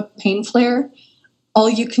middle of a pain flare, all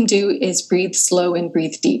you can do is breathe slow and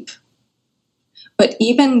breathe deep. But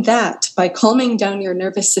even that, by calming down your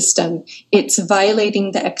nervous system, it's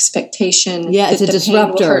violating the expectation. Yeah, it's a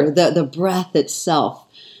disruptor. The breath itself,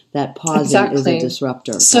 that pausing is a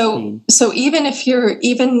disruptor. So even if you're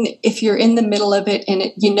in the middle of it and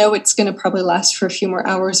it's going to probably last for a few more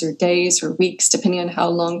hours or days or weeks, depending on how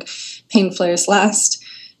long pain flares last,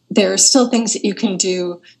 there are still things that you can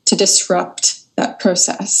do to disrupt that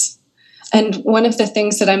process. And one of the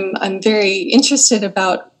things that I'm very interested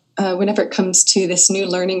about whenever it comes to this new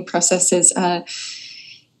learning process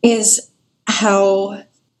is how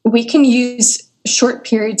we can use short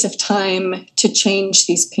periods of time to change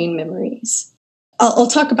these pain memories. I'll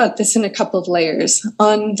talk about this in a couple of layers.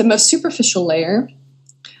 On the most superficial layer,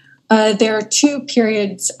 there are two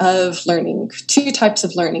periods of learning, two types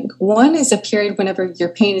of learning. One is a period whenever your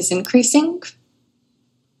pain is increasing,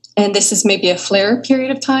 and this is maybe a flare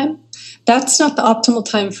period of time. That's not the optimal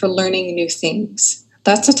time for learning new things.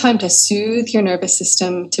 That's a time to soothe your nervous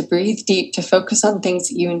system, to breathe deep, to focus on things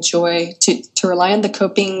that you enjoy, to rely on the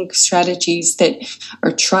coping strategies that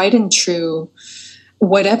are tried and true.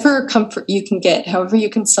 Whatever comfort you can get, however you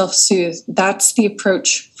can self-soothe, that's the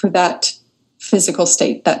approach for that physical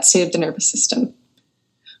state, that state of the nervous system.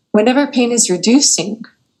 Whenever pain is reducing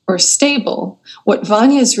or stable, what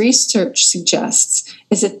Vania's research suggests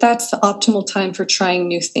is that that's the optimal time for trying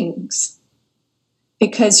new things.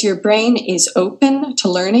 Because your brain is open to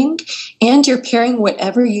learning and you're pairing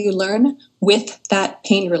whatever you learn with that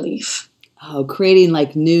pain relief. Oh, creating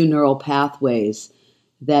like new neural pathways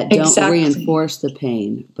that don't reinforce the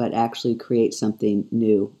pain, but actually create something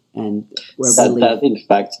new and that in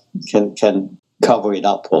fact can cover it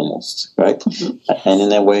up almost, right? Mm-hmm. And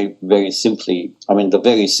in a way, very simply, I mean, the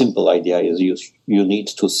very simple idea is you need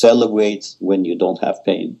to celebrate when you don't have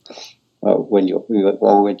pain, when your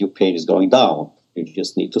pain is going down. You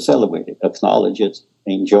just need to celebrate it, acknowledge it,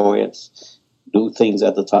 enjoy it, do things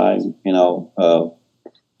at the time,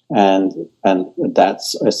 and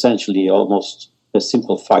that's essentially almost a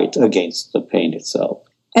simple fight against the pain itself.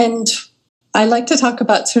 And I like to talk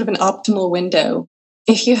about sort of an optimal window.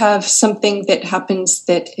 If you have something that happens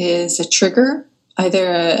that is a trigger,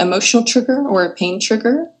 either an emotional trigger or a pain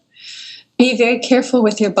trigger, be very careful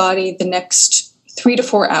with your body the next 3 to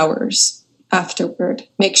 4 hours afterward.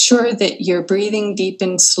 Make sure that you're breathing deep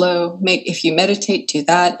and slow. If you meditate, do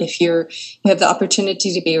that. If you have the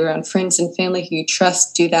opportunity to be around friends and family who you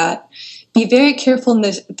trust, do that. Be very careful in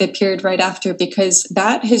the period right after, because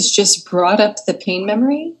that has just brought up the pain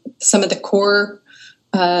memory, some of the core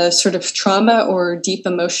sort of trauma or deep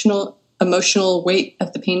emotional weight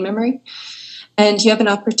of the pain memory. And you have an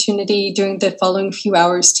opportunity during the following few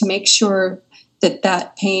hours to make sure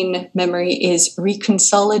that pain memory is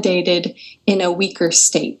reconsolidated in a weaker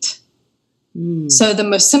state. So the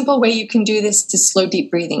most simple way you can do this is slow, deep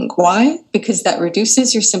breathing. Why? Because that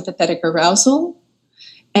reduces your sympathetic arousal,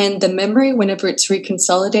 and the memory, whenever it's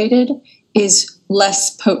reconsolidated, is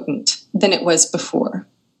less potent than it was before.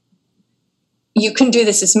 You can do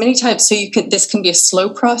this as many times. So this can be a slow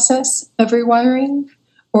process of rewiring,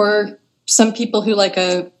 or some people who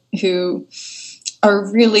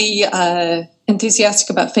are really enthusiastic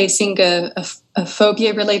about facing a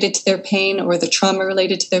phobia related to their pain or the trauma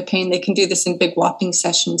related to their pain, they can do this in big whopping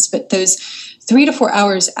sessions. But those 3 to 4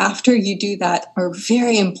 hours after you do that are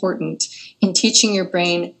very important in teaching your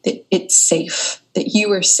brain that it's safe, that you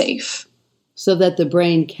are safe. So that the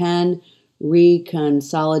brain can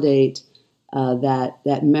reconsolidate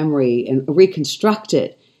that memory and reconstruct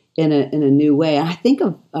it in a new way. I think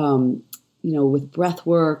of with breath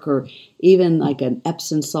work, or even like an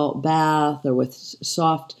Epsom salt bath, or with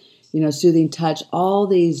soft, soothing touch, all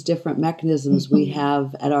these different mechanisms we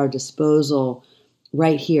have at our disposal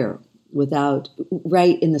right here,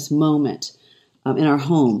 right in this moment, in our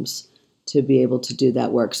homes, to be able to do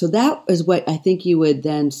that work. So that is what I think you would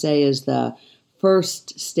then say is the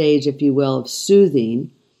first stage, if you will, of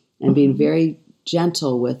soothing and being very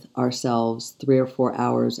gentle with ourselves 3 or 4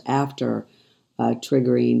 hours after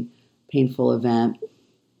triggering painful event.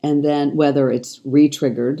 And then whether it's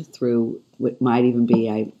re-triggered through what might even be,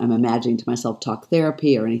 I'm imagining to myself, talk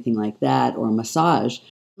therapy or anything like that, or a massage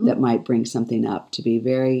that might bring something up, to be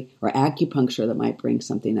or acupuncture that might bring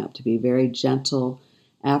something up, to be very gentle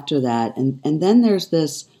after that. And then there's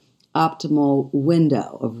this optimal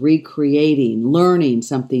window of recreating, learning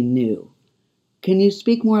something new. Can you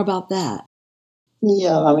speak more about that?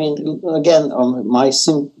 Yeah, I mean, again, my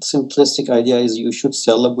simplistic idea is you should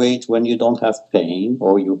celebrate when you don't have pain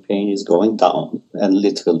or your pain is going down. And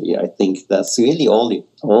literally, I think that's really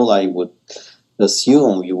all I would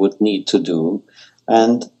assume you would need to do.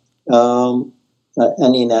 And in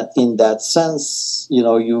that sense,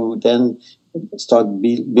 you then start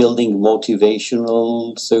building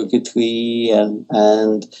motivational circuitry and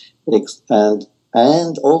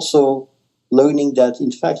also learning that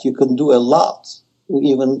in fact you can do a lot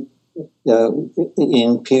even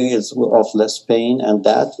in periods of less pain, and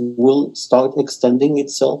that will start extending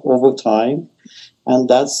itself over time, and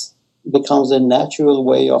that's becomes a natural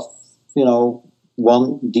way of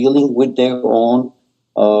one dealing with their own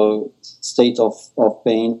state of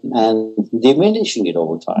pain and diminishing it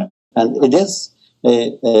over time. And it is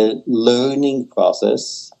a learning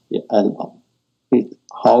process, and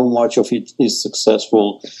how much of it is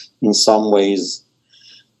successful in some ways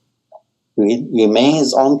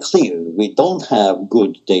remains unclear. We don't have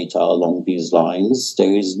good data along these lines.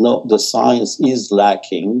 The science is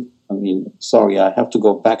lacking. I mean, sorry, I have to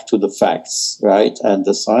go back to the facts, right? And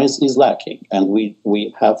the science is lacking, and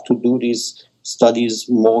we have to do these studies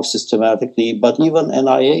more systematically. But even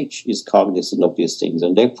NIH is cognizant of these things,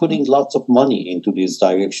 and they're putting lots of money into these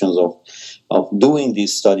directions of doing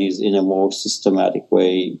these studies in a more systematic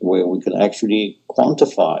way, where we can actually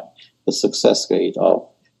quantify the success rate of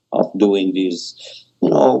doing these,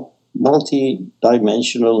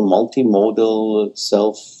 multi-dimensional, multimodal,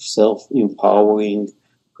 self-empowering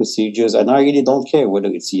procedures, and I really don't care whether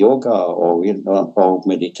it's yoga or or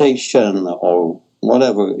meditation or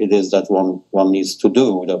whatever it is that one needs to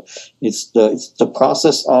do. It's the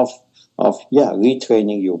process of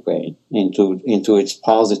retraining your brain into its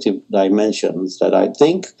positive dimensions that I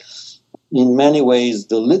think, in many ways,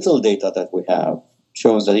 the little data that we have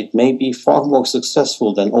shows that it may be far more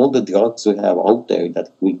successful than all the drugs we have out there that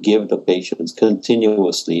we give the patients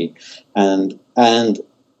continuously, and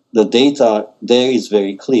the data there is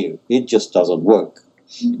very clear. It just doesn't work.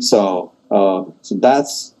 So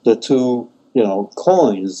that's the two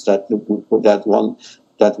coins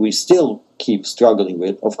that we still keep struggling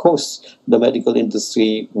with. Of course, the medical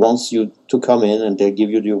industry wants you to come in and they give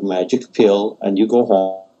you your magic pill and you go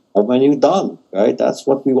home and you're done, right? That's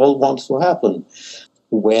what we all want to happen.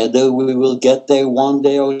 Whether we will get there one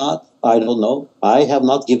day or not, I don't know. I have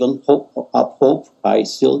not given up hope. We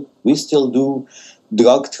still do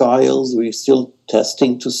drug trials. We're still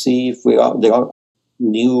testing to see if there are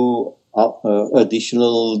new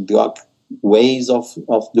additional drug ways of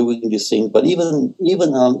doing this thing. But even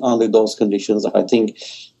under those conditions, I think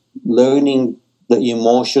learning the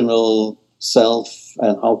emotional self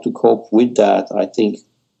and how to cope with that, I think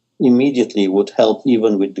immediately would help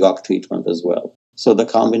even with drug treatment as well. So the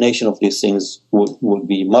combination of these things would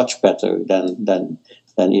be much better than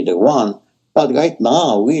either one. But right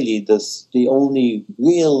now, really, the only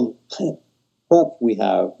real hope we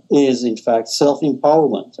have is, in fact,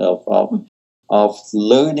 self-empowerment of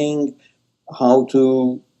learning how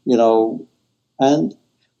to, and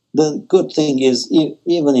the good thing is,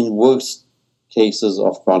 even in worst cases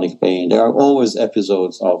of chronic pain, there are always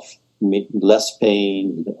episodes of less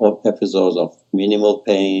pain, or episodes of minimal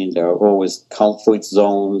pain. There are always comfort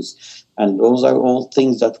zones. And those are all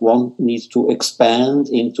things that one needs to expand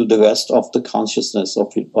into the rest of the consciousness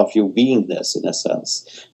of your beingness, in a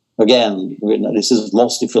sense. Again, this is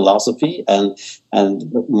mostly philosophy and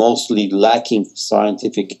mostly lacking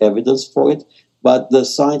scientific evidence for it. But the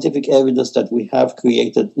scientific evidence that we have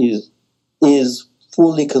created is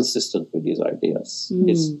fully consistent with these ideas.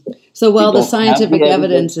 So while the scientific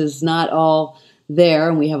evidence is not all there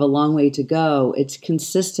and we have a long way to go, it's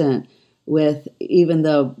consistent with even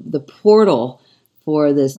the portal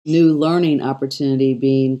for this new learning opportunity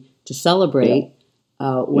being to celebrate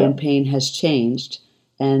when pain has changed,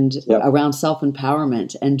 and around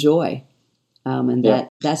self-empowerment and joy. And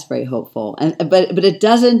that's very hopeful. But it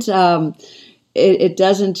doesn't it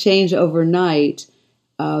doesn't change overnight.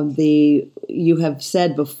 You have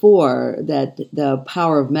said before that the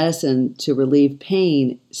power of medicine to relieve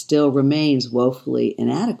pain still remains woefully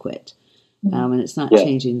inadequate. And it's not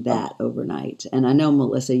changing that overnight. And I know,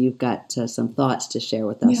 Melissa, you've got some thoughts to share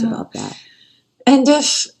with us about that. And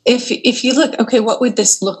if you look, okay, what would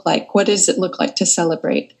this look like? What does it look like to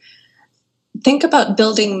celebrate? Think about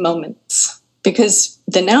building moments, because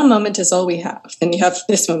the now moment is all we have. Then you have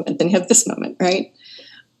this moment, then you have this moment, right?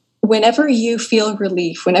 Whenever you feel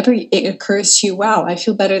relief, whenever it occurs to you, wow, I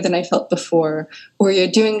feel better than I felt before, or you're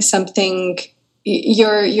doing something,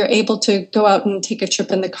 you're able to go out and take a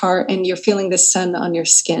trip in the car and you're feeling the sun on your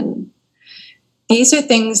skin. These are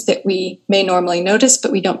things that we may normally notice,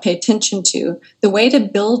 but we don't pay attention to. The way to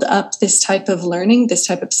build up this type of learning, this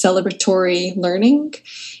type of celebratory learning,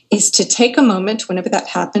 is to take a moment whenever that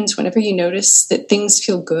happens, whenever you notice that things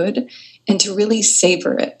feel good, and to really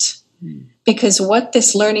savor it. Because what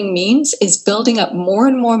this learning means is building up more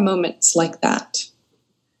and more moments like that.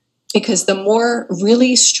 Because the more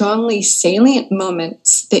really strongly salient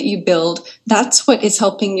moments that you build, that's what is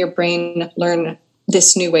helping your brain learn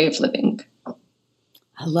this new way of living.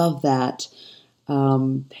 I love that.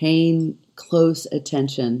 Paying close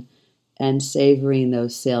attention and savoring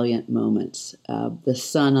those salient moments. The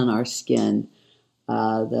sun on our skin,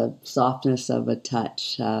 the softness of a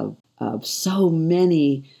touch, so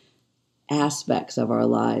many aspects of our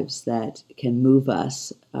lives that can move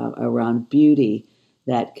us around beauty,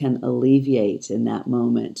 that can alleviate in that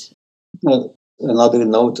moment. Well, another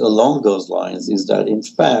note along those lines is that, in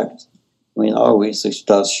fact, our research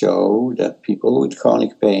does show that people with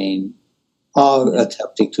chronic pain are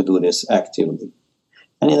attempting to do this actively.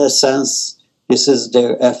 And in a sense, this is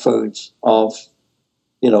their effort of,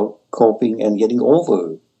 coping and getting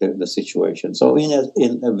over the situation. So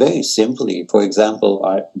in a very simply, for example,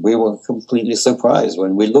 we were completely surprised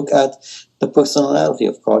when we look at the personality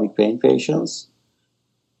of chronic pain patients.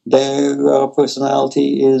 Their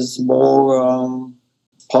personality is more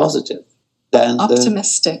positive than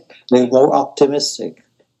optimistic. They're more optimistic.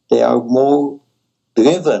 They are more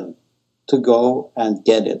driven to go and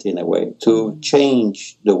get it in a way, to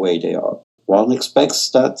change the way they are. One expects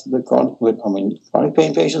that chronic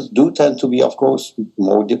pain patients do tend to be, of course,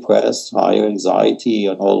 more depressed, higher anxiety,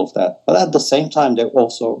 and all of that. But at the same time, they're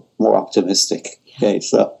also more optimistic. Okay,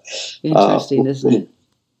 so interesting, isn't it?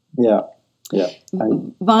 Yeah, yeah.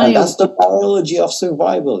 And Vania, that's the biology of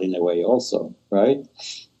survival in a way, also, right?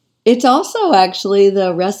 It's also actually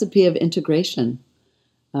the recipe of integration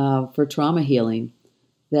for trauma healing.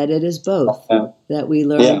 That it is both. That we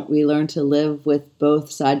learn to live with both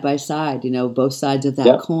side by side. Both sides of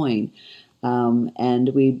that coin, and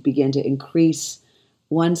we begin to increase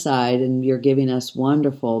one side. And you're giving us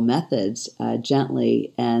wonderful methods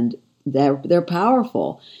gently, and they're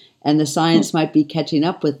powerful. And the science might be catching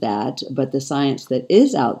up with that, but the science that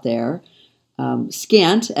is out there,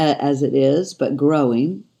 scant as it is, but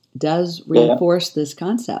growing, does reinforce this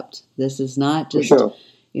concept. This is not just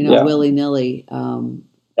willy-nilly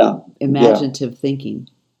imaginative thinking.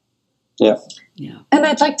 Yeah. And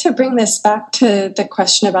I'd like to bring this back to the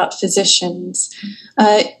question about physicians.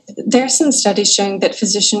 There are some studies showing that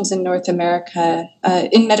physicians in North America,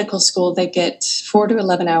 in medical school, they get 4 to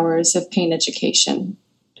 11 hours of pain education.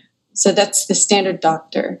 So that's the standard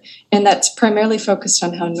doctor. And that's primarily focused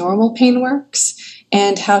on how normal pain works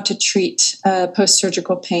and how to treat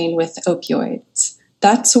post-surgical pain with opioids.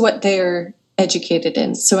 That's what they're educated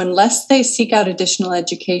in. So unless they seek out additional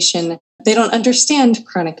education, they don't understand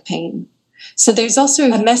chronic pain. So there's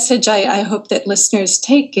also a message I hope that listeners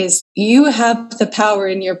take is you have the power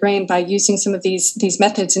in your brain by using some of these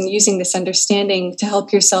methods and using this understanding to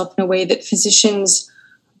help yourself in a way that physicians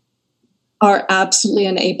are absolutely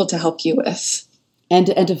unable to help you with. And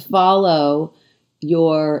to follow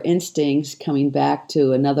your instincts, coming back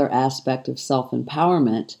to another aspect of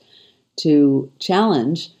self-empowerment, to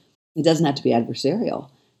challenge. It doesn't have to be adversarial.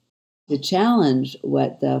 To challenge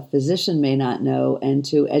what the physician may not know and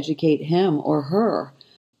to educate him or her.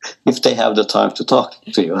 If they have the time to talk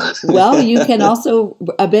to you. Well, you can also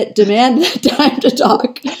a bit demand the time to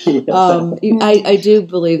talk. I do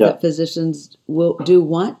believe that physicians do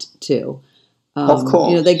want to. Of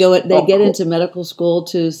course. They get into medical school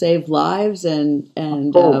to save lives and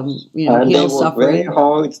heal suffering. Very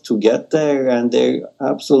hard to get there, and they're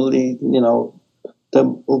absolutely,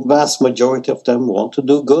 the vast majority of them want to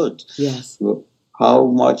do good. Yes. How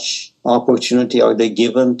much opportunity are they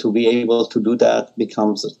given to be able to do that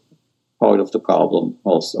becomes part of the problem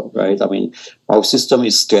also, right? I mean, our system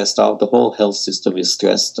is stressed out. The whole health system is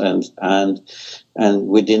stressed, and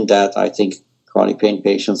within that, I think chronic pain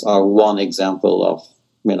patients are one example of,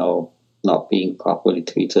 not being properly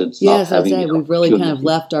treated. Yes, I'd say we've really kind of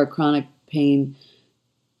left our chronic pain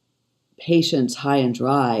patients high and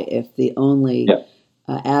dry if the only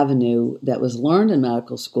avenue that was learned in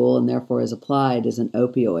medical school and therefore is applied is an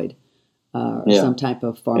opioid or some type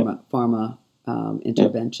of pharma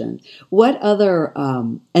intervention. What other,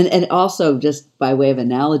 and also just by way of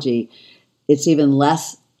analogy, it's even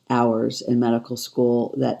less hours in medical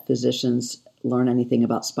school that physicians learn anything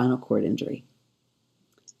about spinal cord injury.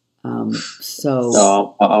 Of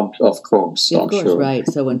course, sure. Right.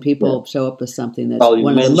 So when people show up with something that's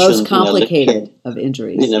one of the most complicated of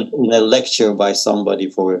injuries. In a lecture by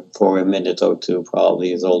somebody for a minute or two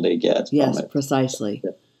probably is all they get. Yes, from it. Precisely.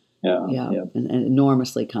 Yeah. And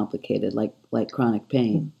enormously complicated, like chronic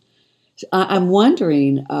pain. So I'm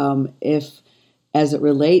wondering if, as it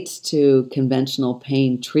relates to conventional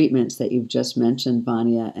pain treatments that you've just mentioned,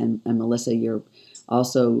 Vania and Melissa, you're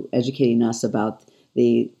also educating us about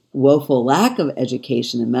the woeful lack of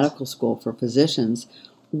education in medical school for physicians.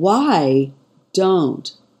 Why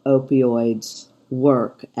don't opioids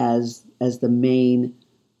work as the main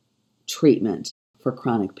treatment for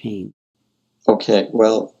chronic pain? Okay,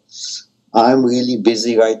 well, I'm really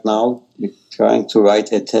busy right now trying to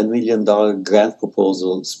write a $10 million grant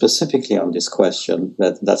proposal specifically on this question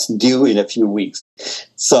that's due in a few weeks.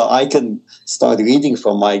 So I can start reading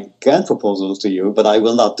from my grant proposal to you, but I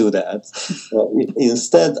will not do that.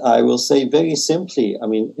 Instead, I will say very simply,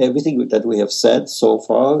 everything that we have said so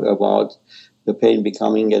far about the pain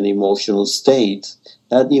becoming an emotional state,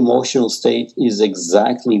 that emotional state is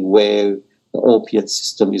exactly where the opiate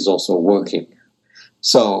system is also working.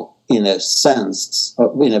 So, in a sense,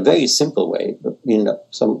 in a very simple way, in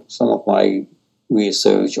some of my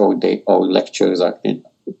research or lectures,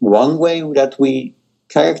 one way that we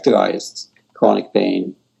characterized chronic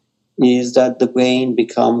pain is that the brain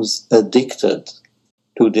becomes addicted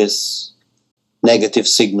to this negative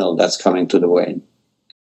signal that's coming to the brain.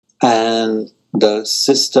 And the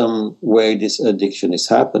system where this addiction is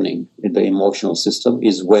happening, the emotional system,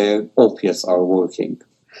 is where opiates are working.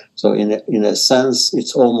 So in a sense,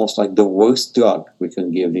 it's almost like the worst drug we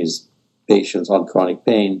can give these patients on chronic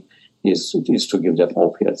pain is to give them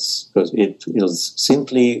opiates, because it is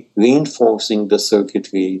simply reinforcing the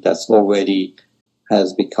circuitry that's already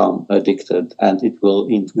has become addicted, and it will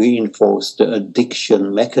reinforce the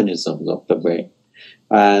addiction mechanisms of the brain.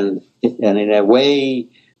 And in a way,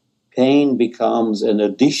 pain becomes an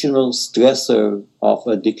additional stressor of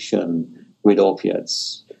addiction with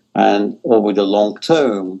opiates. And over the long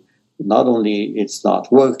term, not only it's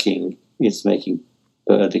not working, it's making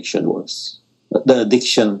the addiction worse. The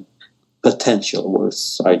addiction potential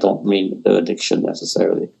worse. I don't mean the addiction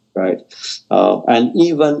necessarily, right? And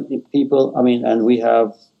even people, and we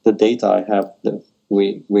have the data,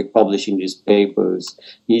 we're publishing these papers,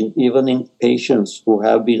 even in patients who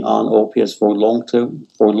have been on opiates for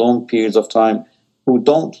long periods of time, who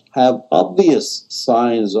don't have obvious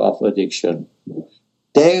signs of addiction.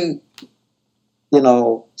 Their,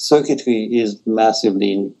 circuitry is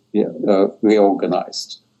massively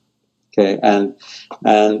reorganized. Okay, and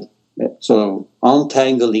so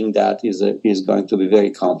untangling that is going to be very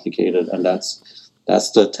complicated, and that's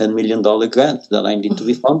the $10 million grant that I need to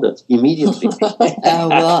be funded immediately.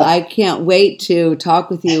 Well, I can't wait to talk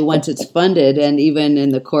with you once it's funded, and even in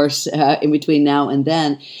the course in between now and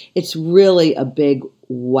then. It's really a big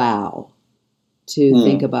wow to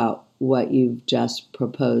think about what you've just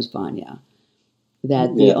proposed, Vania.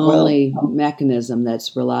 That the only mechanism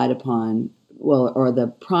that's relied upon, or the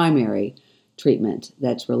primary treatment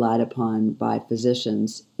that's relied upon by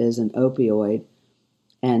physicians is an opioid,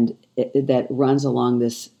 and that runs along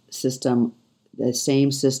this system, the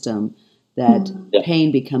same system that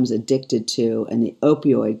pain becomes addicted to, and the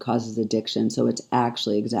opioid causes addiction, so it's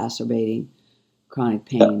actually exacerbating chronic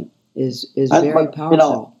pain, is very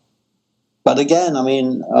powerful. But again,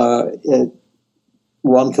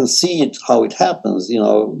 one can see it how it happens.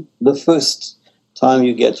 The first time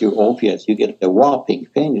you get your opiate, you get a whopping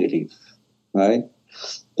pain relief, right?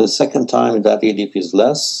 The second time that relief is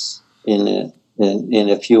less. In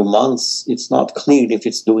a few months, it's not clear if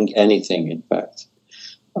it's doing anything. In fact,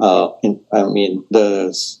 the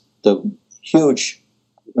huge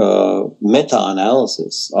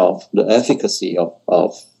meta-analysis of the efficacy of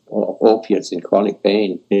opiates in chronic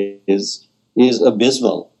pain is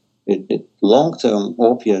abysmal. Long-term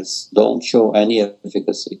opiates don't show any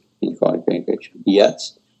efficacy in chronic pain patients. Yet,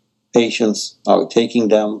 patients are taking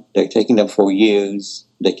them. They're taking them for years.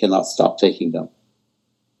 They cannot stop taking them.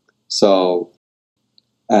 So,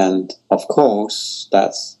 and of course,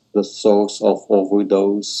 that's the source of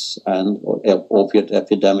overdose and opiate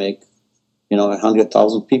epidemic.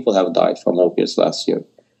 100,000 people have died from opiates last year.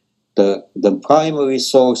 The primary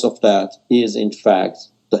source of that is, in fact,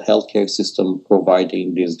 the healthcare system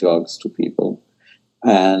providing these drugs to people.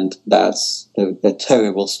 And that's a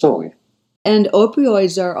terrible story. And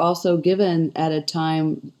opioids are also given at a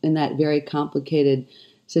time in that very complicated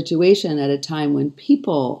situation, at a time when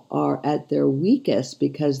people are at their weakest,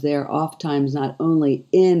 because they're oftentimes not only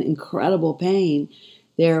in incredible pain,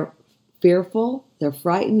 they're fearful, they're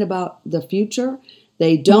frightened about the future.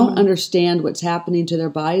 They don't understand what's happening to their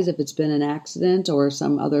bodies if it's been an accident or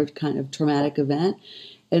some other kind of traumatic event.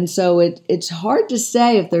 And so it's hard to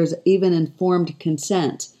say if there's even informed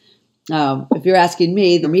consent. If you're asking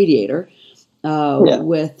me, the mediator,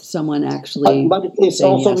 with someone actually, but it's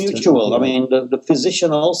also mutual. The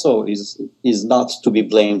physician also is not to be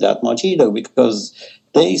blamed that much either, because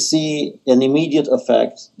they see an immediate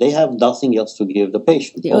effect. They have nothing else to give the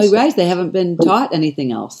patient. Right, they haven't been taught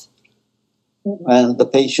anything else. And the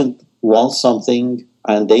patient wants something,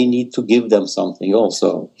 and they need to give them something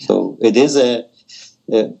also. So it is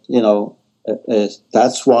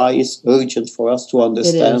that's why it's urgent for us to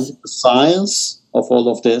understand the science of all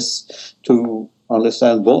of this, to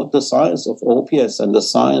understand both the science of opiates and the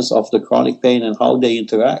science of the chronic pain and how they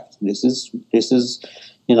interact. This is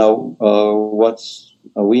what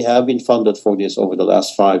we have been funded for this over the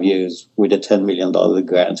last 5 years with a $10 million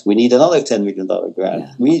grant. We need another $10 million grant.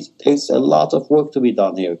 Yeah. There's a lot of work to be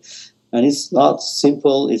done here. And it's not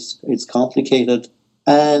simple, it's complicated.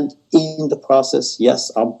 And in the process,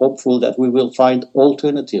 yes, I'm hopeful that we will find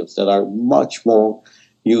alternatives that are much more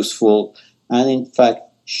useful and, in fact,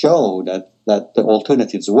 show that the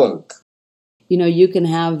alternatives work. You can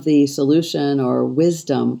have the solution or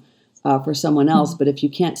wisdom for someone else, but if you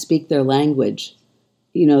can't speak their language,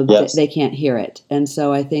 they can't hear it. And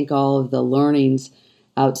so I think all of the learnings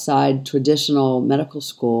outside traditional medical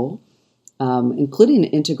school,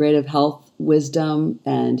 including integrative health wisdom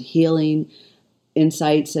and healing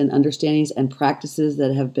insights and understandings and practices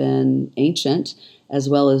that have been ancient, as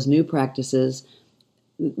well as new practices,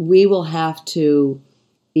 we will have to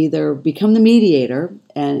either become the mediator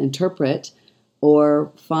and interpret,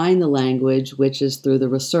 or find the language, which is through the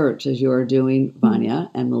research, as you're doing, Vania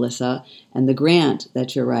and Melissa, and the grant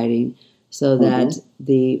that you're writing, so that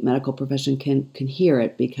the medical profession can hear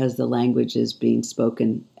it, because the language is being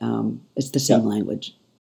spoken. It's the same language.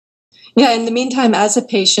 Yeah, in the meantime, as a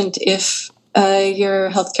patient, if your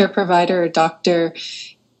healthcare provider or doctor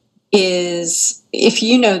if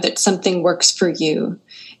you know that something works for you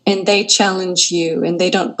and they challenge you and they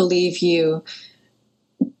don't believe you,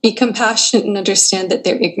 be compassionate and understand that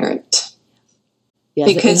they're ignorant.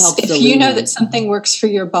 Yes, because if you know that something works for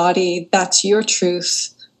your body, that's your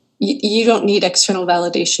truth. You don't need external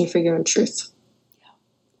validation for your own truth.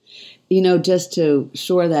 Just to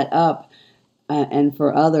shore that up, and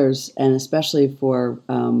for others, and especially for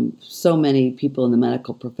so many people in the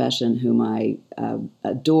medical profession whom I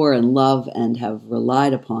adore and love and have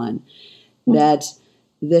relied upon, that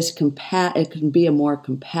it can be a more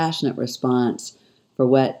compassionate response for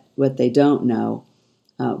what they don't know,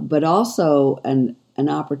 but also an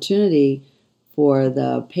opportunity for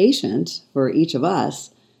the patient, for each of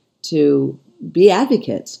us, to be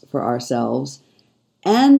advocates for ourselves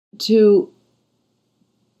and to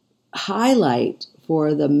highlight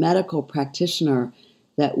for the medical practitioner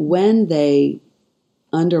that when they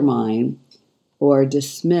undermine or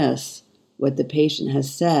dismiss what the patient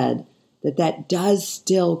has said, that does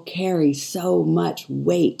still carry so much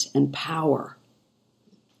weight and power.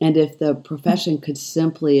 And if the profession could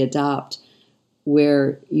simply adopt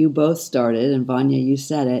where you both started, and Vania, you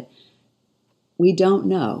said it, we don't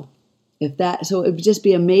know. So it would just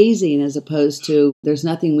be amazing, as opposed to there's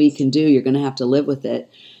nothing we can do, you're going to have to live with it.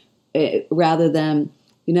 Rather than,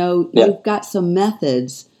 you've got some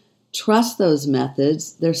methods, trust those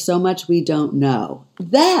methods. There's so much we don't know.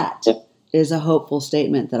 That is a hopeful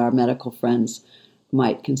statement that our medical friends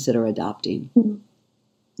might consider adopting.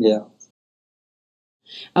 Yeah.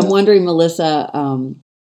 I'm wondering, Melissa,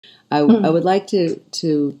 I would like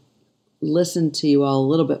to listen to you all a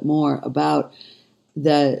little bit more about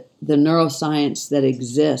the neuroscience that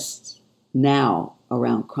exists now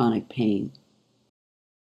around chronic pain.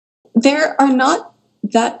 There are not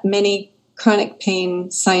that many chronic pain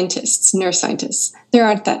scientists, neuroscientists. There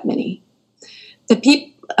aren't that many.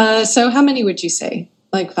 So how many would you say,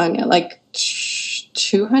 like Vania? Like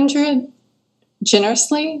 200,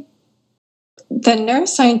 generously? The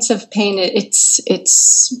neuroscience of pain,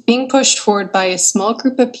 it's being pushed forward by a small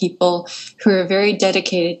group of people who are very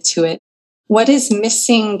dedicated to it. What is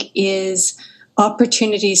missing is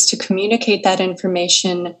opportunities to communicate that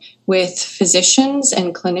information with physicians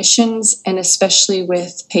and clinicians, and especially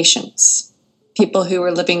with patients, people who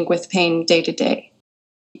are living with pain day to day.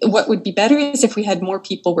 What would be better is if we had more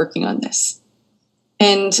people working on this.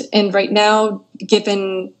 And right now,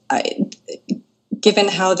 given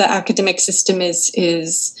how the academic system has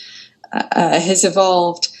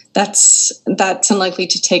evolved, that's unlikely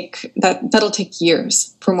to take that'll take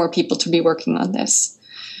years for more people to be working on this.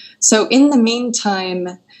 So in the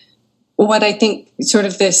meantime, what I think sort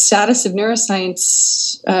of the status of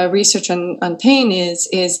neuroscience research on pain is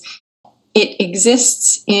it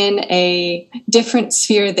exists in a different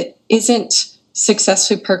sphere that isn't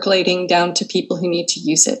successfully percolating down to people who need to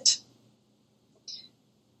use it.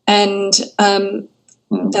 And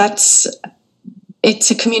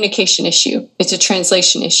it's a communication issue. It's a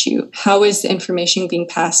translation issue. How is the information being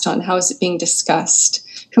passed on? How is it being discussed?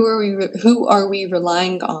 Who are we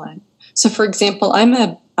relying on? So, for example,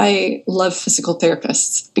 I love physical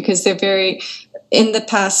therapists because they're in the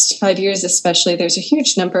past 5 years especially, there's a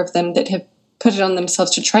huge number of them that have put it on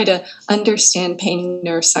themselves to try to understand pain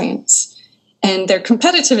neuroscience. And they're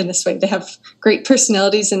competitive in this way. They have great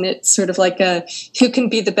personalities, and it's sort of like who can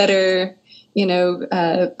be the better,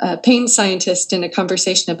 pain scientist in a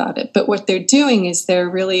conversation about it. But what they're doing is they're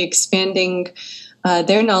really expanding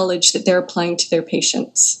their knowledge that they're applying to their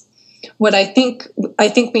patients. What I think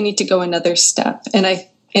we need to go another step. And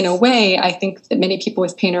in a way, I think that many people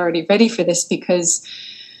with pain are already ready for this, because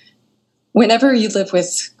whenever you live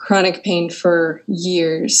with chronic pain for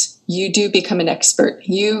years, you do become an expert.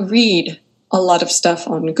 You read a lot of stuff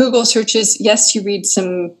on Google searches. Yes, you read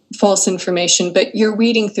some false information, but you're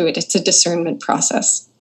weeding through it. It's a discernment process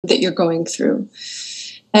that you're going through.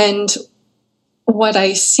 And what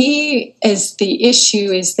I see as the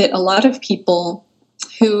issue is that a lot of people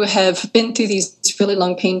who have been through these really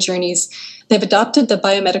long pain journeys, they've adopted the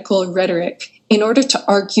biomedical rhetoric in order to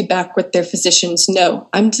argue back with their physicians, no,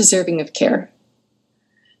 I'm deserving of care.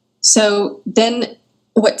 So then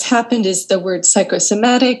what's happened is the word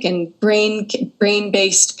psychosomatic and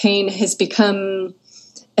brain-based pain has become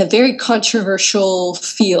a very controversial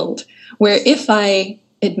field, where if I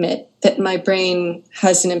admit that my brain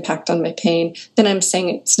has an impact on my pain, then I'm saying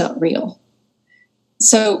it's not real.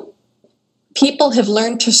 So people have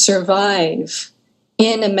learned to survive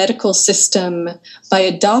in a medical system by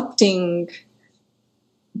adopting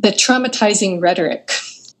the traumatizing rhetoric.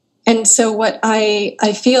 And so what I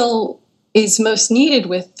feel is most needed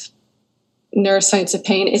with neuroscience of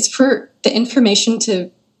pain is for the information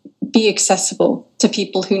to be accessible to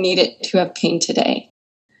people who need it, who have pain today.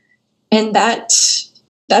 And that's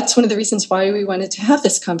one of the reasons why we wanted to have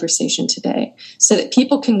this conversation today, so that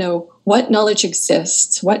people can know what knowledge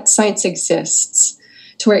exists, what science exists,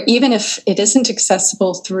 to where even if it isn't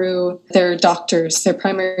accessible through their doctors, their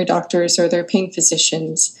primary doctors or their pain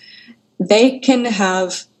physicians, they can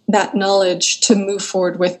have that knowledge to move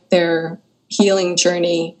forward with their healing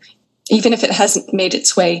journey, even if it hasn't made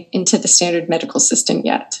its way into the standard medical system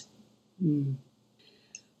yet.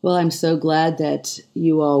 Well, I'm so glad that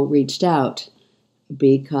you all reached out,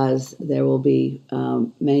 because there will be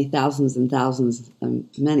many thousands and thousands,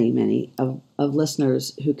 many of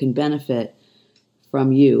listeners who can benefit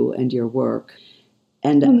from you and your work.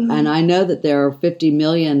 And I know that there are 50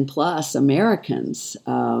 million plus Americans,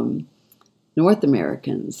 North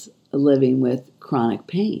Americans, living with chronic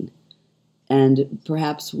pain. And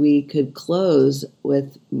perhaps we could close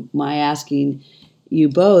with my asking you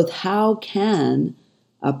both, how can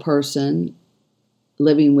a person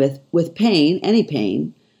living with pain, any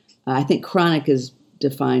pain, I think chronic is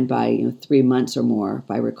defined by 3 months or more,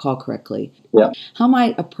 if I recall correctly. Yeah. How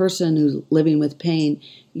might a person who's living with pain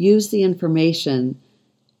use the information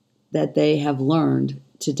that they have learned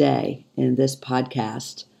today in this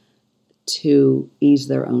podcast to ease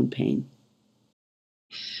their own pain?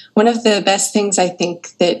 One of the best things I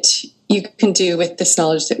think that you can do with this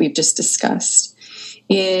knowledge that we've just discussed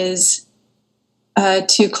is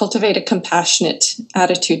to cultivate a compassionate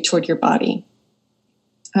attitude toward your body.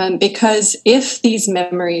 Because if these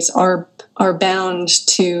memories are bound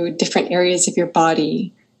to different areas of your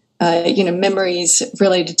body, memories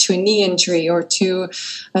related to a knee injury or to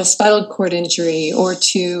a spinal cord injury or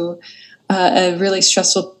to a really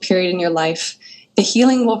stressful period in your life, the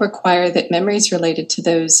healing will require that memories related to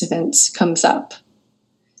those events comes up.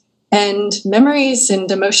 And memories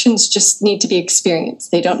and emotions just need to be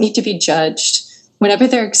experienced. They don't need to be judged. Whenever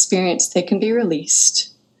they're experienced, they can be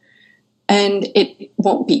released. And it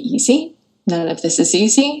won't be easy. None of this is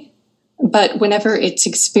easy. But whenever it's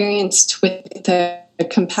experienced with a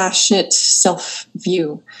compassionate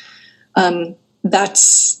self-view,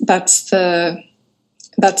 that's the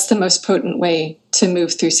most potent way to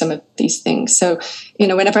move through some of these things. So,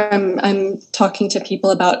 whenever I'm talking to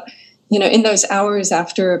people about, in those hours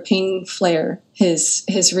after a pain flare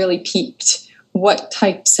has really peaked, what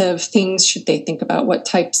types of things should they think about? What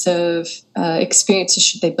types of experiences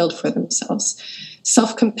should they build for themselves?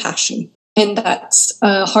 Self-compassion. And that's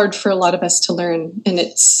hard for a lot of us to learn. And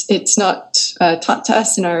it's not taught to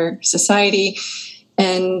us in our society.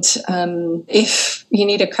 And if you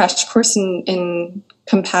need a crash course in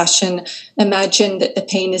compassion, imagine that the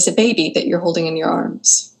pain is a baby that you're holding in your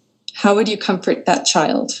arms. How would you comfort that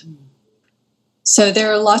child? So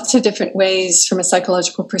there are lots of different ways from a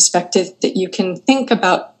psychological perspective that you can think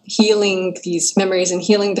about healing these memories and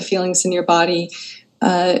healing the feelings in your body.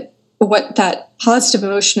 What that positive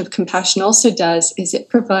emotion of compassion also does is it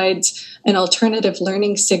provides an alternative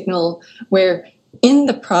learning signal where in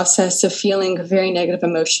the process of feeling a very negative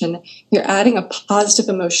emotion, you're adding a positive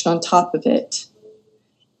emotion on top of it.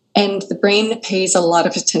 And the brain pays a lot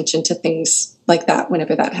of attention to things like that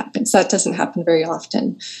whenever that happens. That doesn't happen very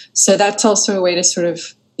often. So that's also a way to sort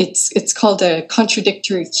of, it's called a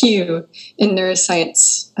contradictory cue in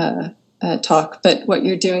neuroscience talk. But what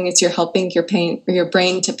you're doing is you're helping your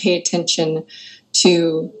brain to pay attention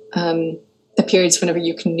to the periods whenever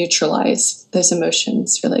you can neutralize those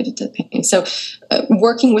emotions related to the pain. So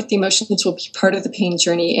working with the emotions will be part of the pain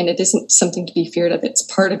journey, and it isn't something to be feared of. It's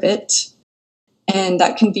part of it. And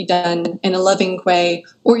that can be done in a loving way,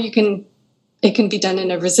 or it can be done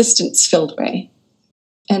in a resistance-filled way.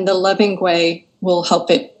 And the loving way will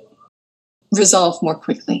help it resolve more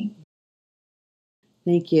quickly.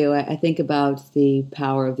 Thank you. I think about the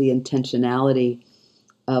power of the intentionality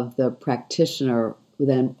of the practitioner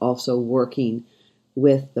then also working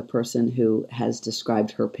with the person who has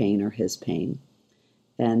described her pain or his pain,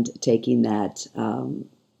 and taking that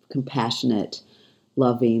compassionate,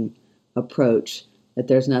 loving approach, that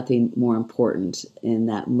there's nothing more important in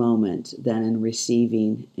that moment than in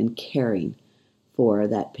receiving and caring for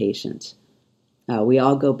that patient. We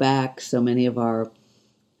all go back, so many of our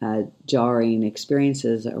jarring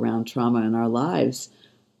experiences around trauma in our lives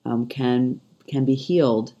can be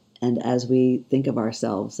healed and as we think of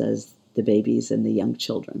ourselves as the babies and the young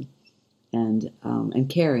children, and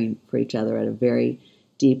caring for each other at a very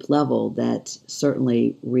deep level that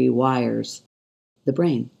certainly rewires the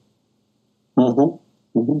brain.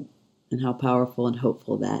 Mm-hmm. Mm-hmm. And how powerful and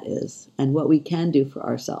hopeful that is, and what we can do for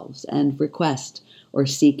ourselves and request or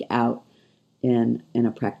seek out in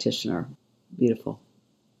a practitioner. Beautiful.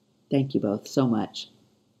 Thank you both so much.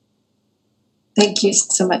 Thank you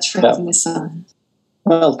so much for having us on.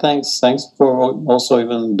 Well, thanks for also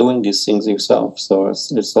even doing these things yourself. So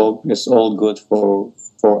it's all good for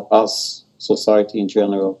us, society in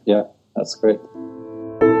general. Yeah, that's great.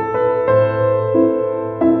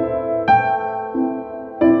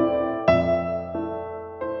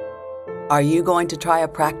 Are you going to try a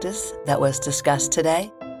practice that was discussed today?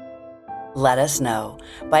 Let us know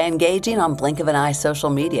by engaging on Blink of an Eye social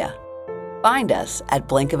media. Find us at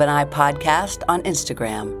Blink of an Eye Podcast on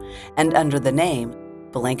Instagram and under the name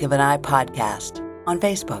Blink of an Eye Podcast on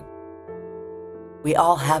Facebook. We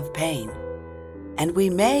all have pain, and we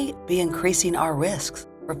may be increasing our risks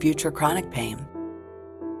for future chronic pain.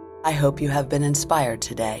 I hope you have been inspired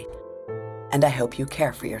today, and I hope you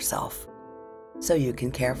care for yourself so you can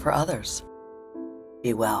care for others.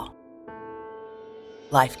 Be well.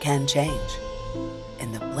 Life can change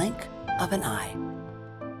in the blink of an eye.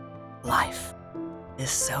 Life is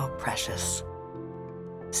so precious.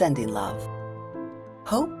 Sending love.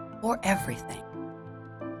 Hope for everything.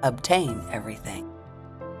 Obtain everything.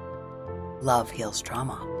 Love heals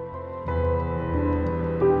trauma.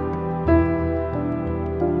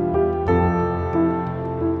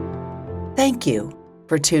 Thank you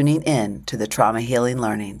for tuning in to the Trauma Healing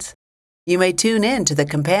Learnings. You may tune in to the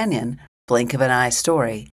companion Blink of an Eye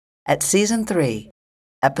story at Season 3,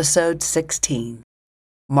 Episode 16,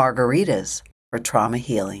 Margaritas for Trauma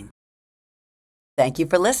Healing. Thank you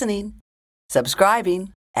for listening,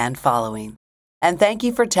 subscribing, and following. And thank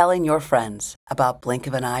you for telling your friends about Blink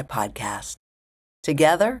of an Eye podcast.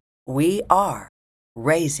 Together, we are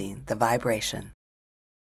raising the vibration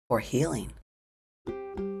for healing.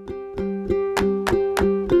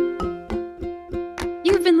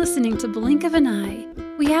 You've been listening to Blink of an Eye.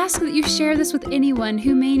 We ask that you share this with anyone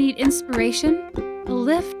who may need inspiration, a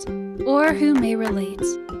lift, or who may relate.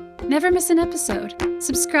 Never miss an episode.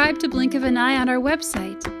 Subscribe to Blink of an Eye on our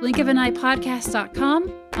website,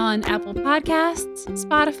 blinkofaneyepodcast.com, on Apple Podcasts,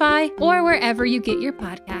 Spotify, or wherever you get your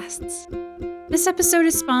podcasts. This episode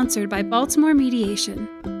is sponsored by Baltimore Mediation.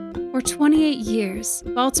 For 28 years,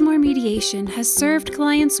 Baltimore Mediation has served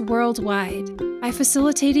clients worldwide by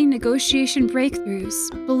facilitating negotiation breakthroughs,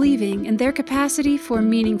 believing in their capacity for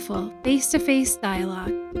meaningful face-to-face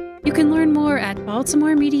dialogue. You can learn more at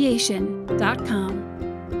baltimoremediation.com.